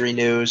breaking injury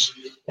news,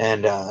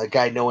 and a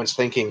guy no one's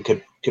thinking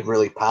could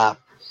really pop.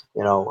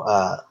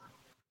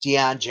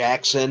 Deion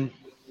Jackson.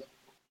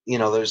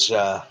 There's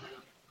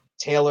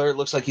Taylor. It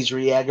looks like he's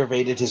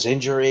re-aggravated his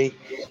injury.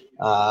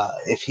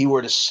 If he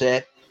were to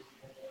sit,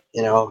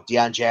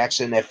 Deion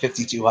Jackson at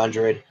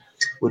 5,200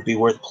 would be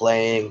worth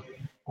playing.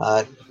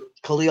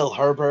 Khalil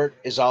Herbert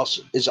is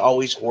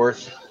always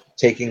worth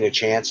taking a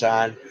chance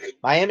on.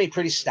 Miami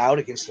pretty stout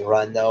against the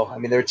run, though. I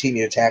mean, they're a team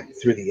you attack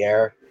through the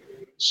air.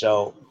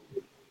 So,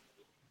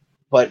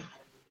 but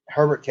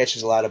Herbert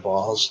catches a lot of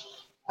balls.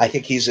 I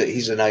think he's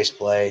a nice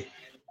play.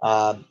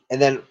 And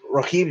then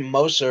Raheem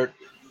Mostert,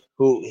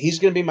 he's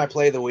going to be my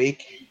play of the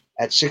week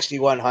at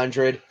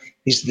 6,100.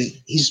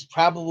 He's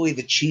probably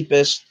the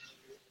cheapest,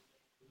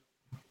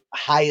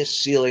 highest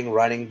ceiling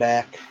running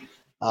back.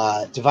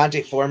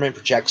 Devontae Foreman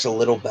projects a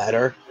little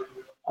better,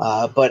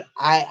 but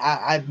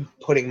I'm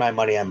putting my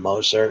money on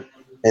Mostert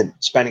and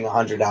spending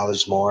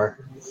 $100 more.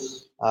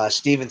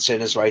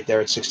 Stevenson is right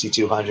there at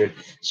 6,200.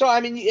 So I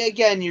mean,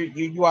 again,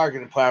 you are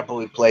going to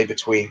probably play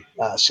between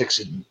 6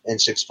 and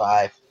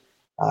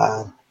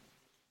 6.5,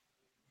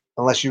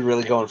 unless you're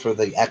really going for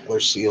the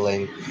Eckler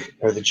ceiling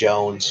or the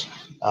Jones,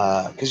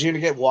 because you're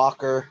going to get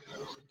Walker,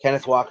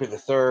 Kenneth Walker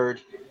III.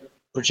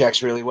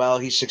 Projects really well.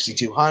 He's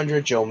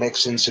 6,200. Joe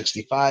Mixon,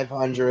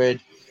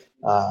 6,500.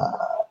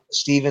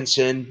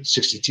 Stevenson,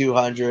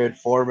 6,200.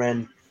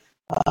 Foreman,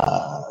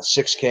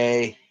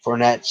 6K.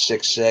 Fournette,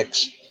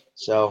 6.6.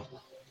 So,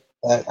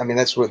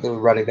 that's what the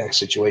running back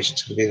situation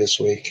is going to be this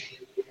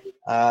week.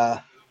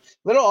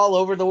 Little all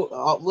over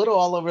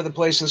the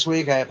place this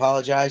week. I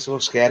apologize. A little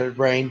scattered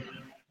brain.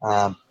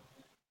 My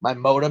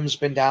modem's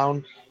been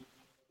down.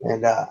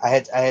 And I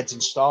had to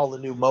install a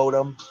new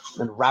modem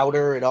and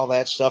router and all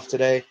that stuff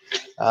today.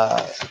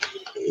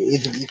 You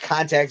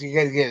got to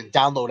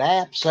download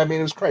apps. I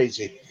mean, it was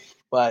crazy.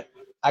 But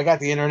I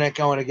got the internet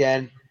going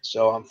again,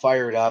 so I'm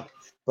fired up.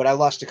 But I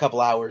lost a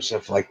couple hours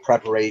of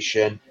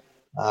preparation.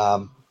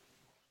 I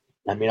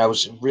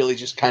was really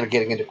just kind of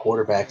getting into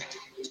quarterback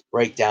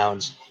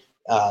breakdowns,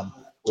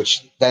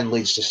 which then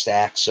leads to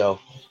stacks. So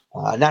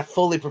not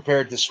fully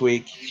prepared this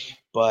week,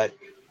 but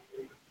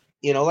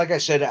like I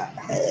said,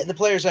 the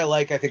players I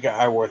like, I think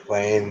are worth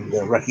playing.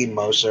 Raheem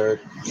Mostert.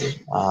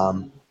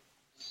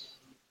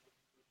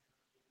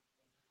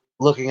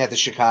 Looking at the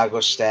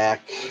Chicago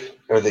stack,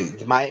 or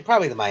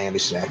probably the Miami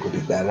stack would be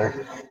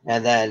better.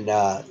 And then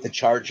the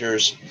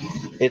Chargers,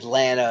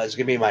 Atlanta is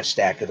going to be my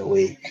stack of the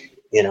week.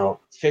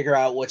 Figure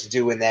out what to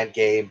do in that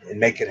game and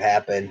make it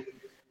happen.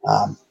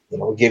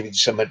 We'll give you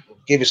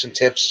some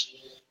tips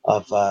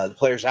of the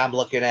players I'm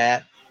looking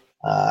at.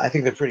 I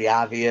think they're pretty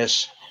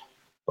obvious,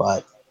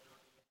 but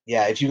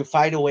yeah, if you can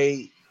find a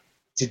way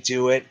to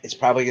do it, it's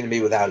probably going to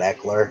be without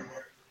Eckler.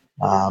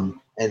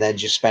 And then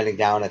just spending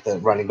down at the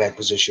running back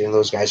position,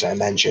 those guys I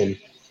mentioned.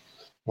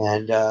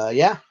 And,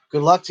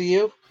 good luck to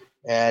you.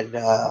 And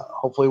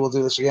hopefully we'll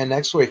do this again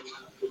next week.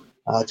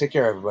 Take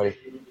care, everybody.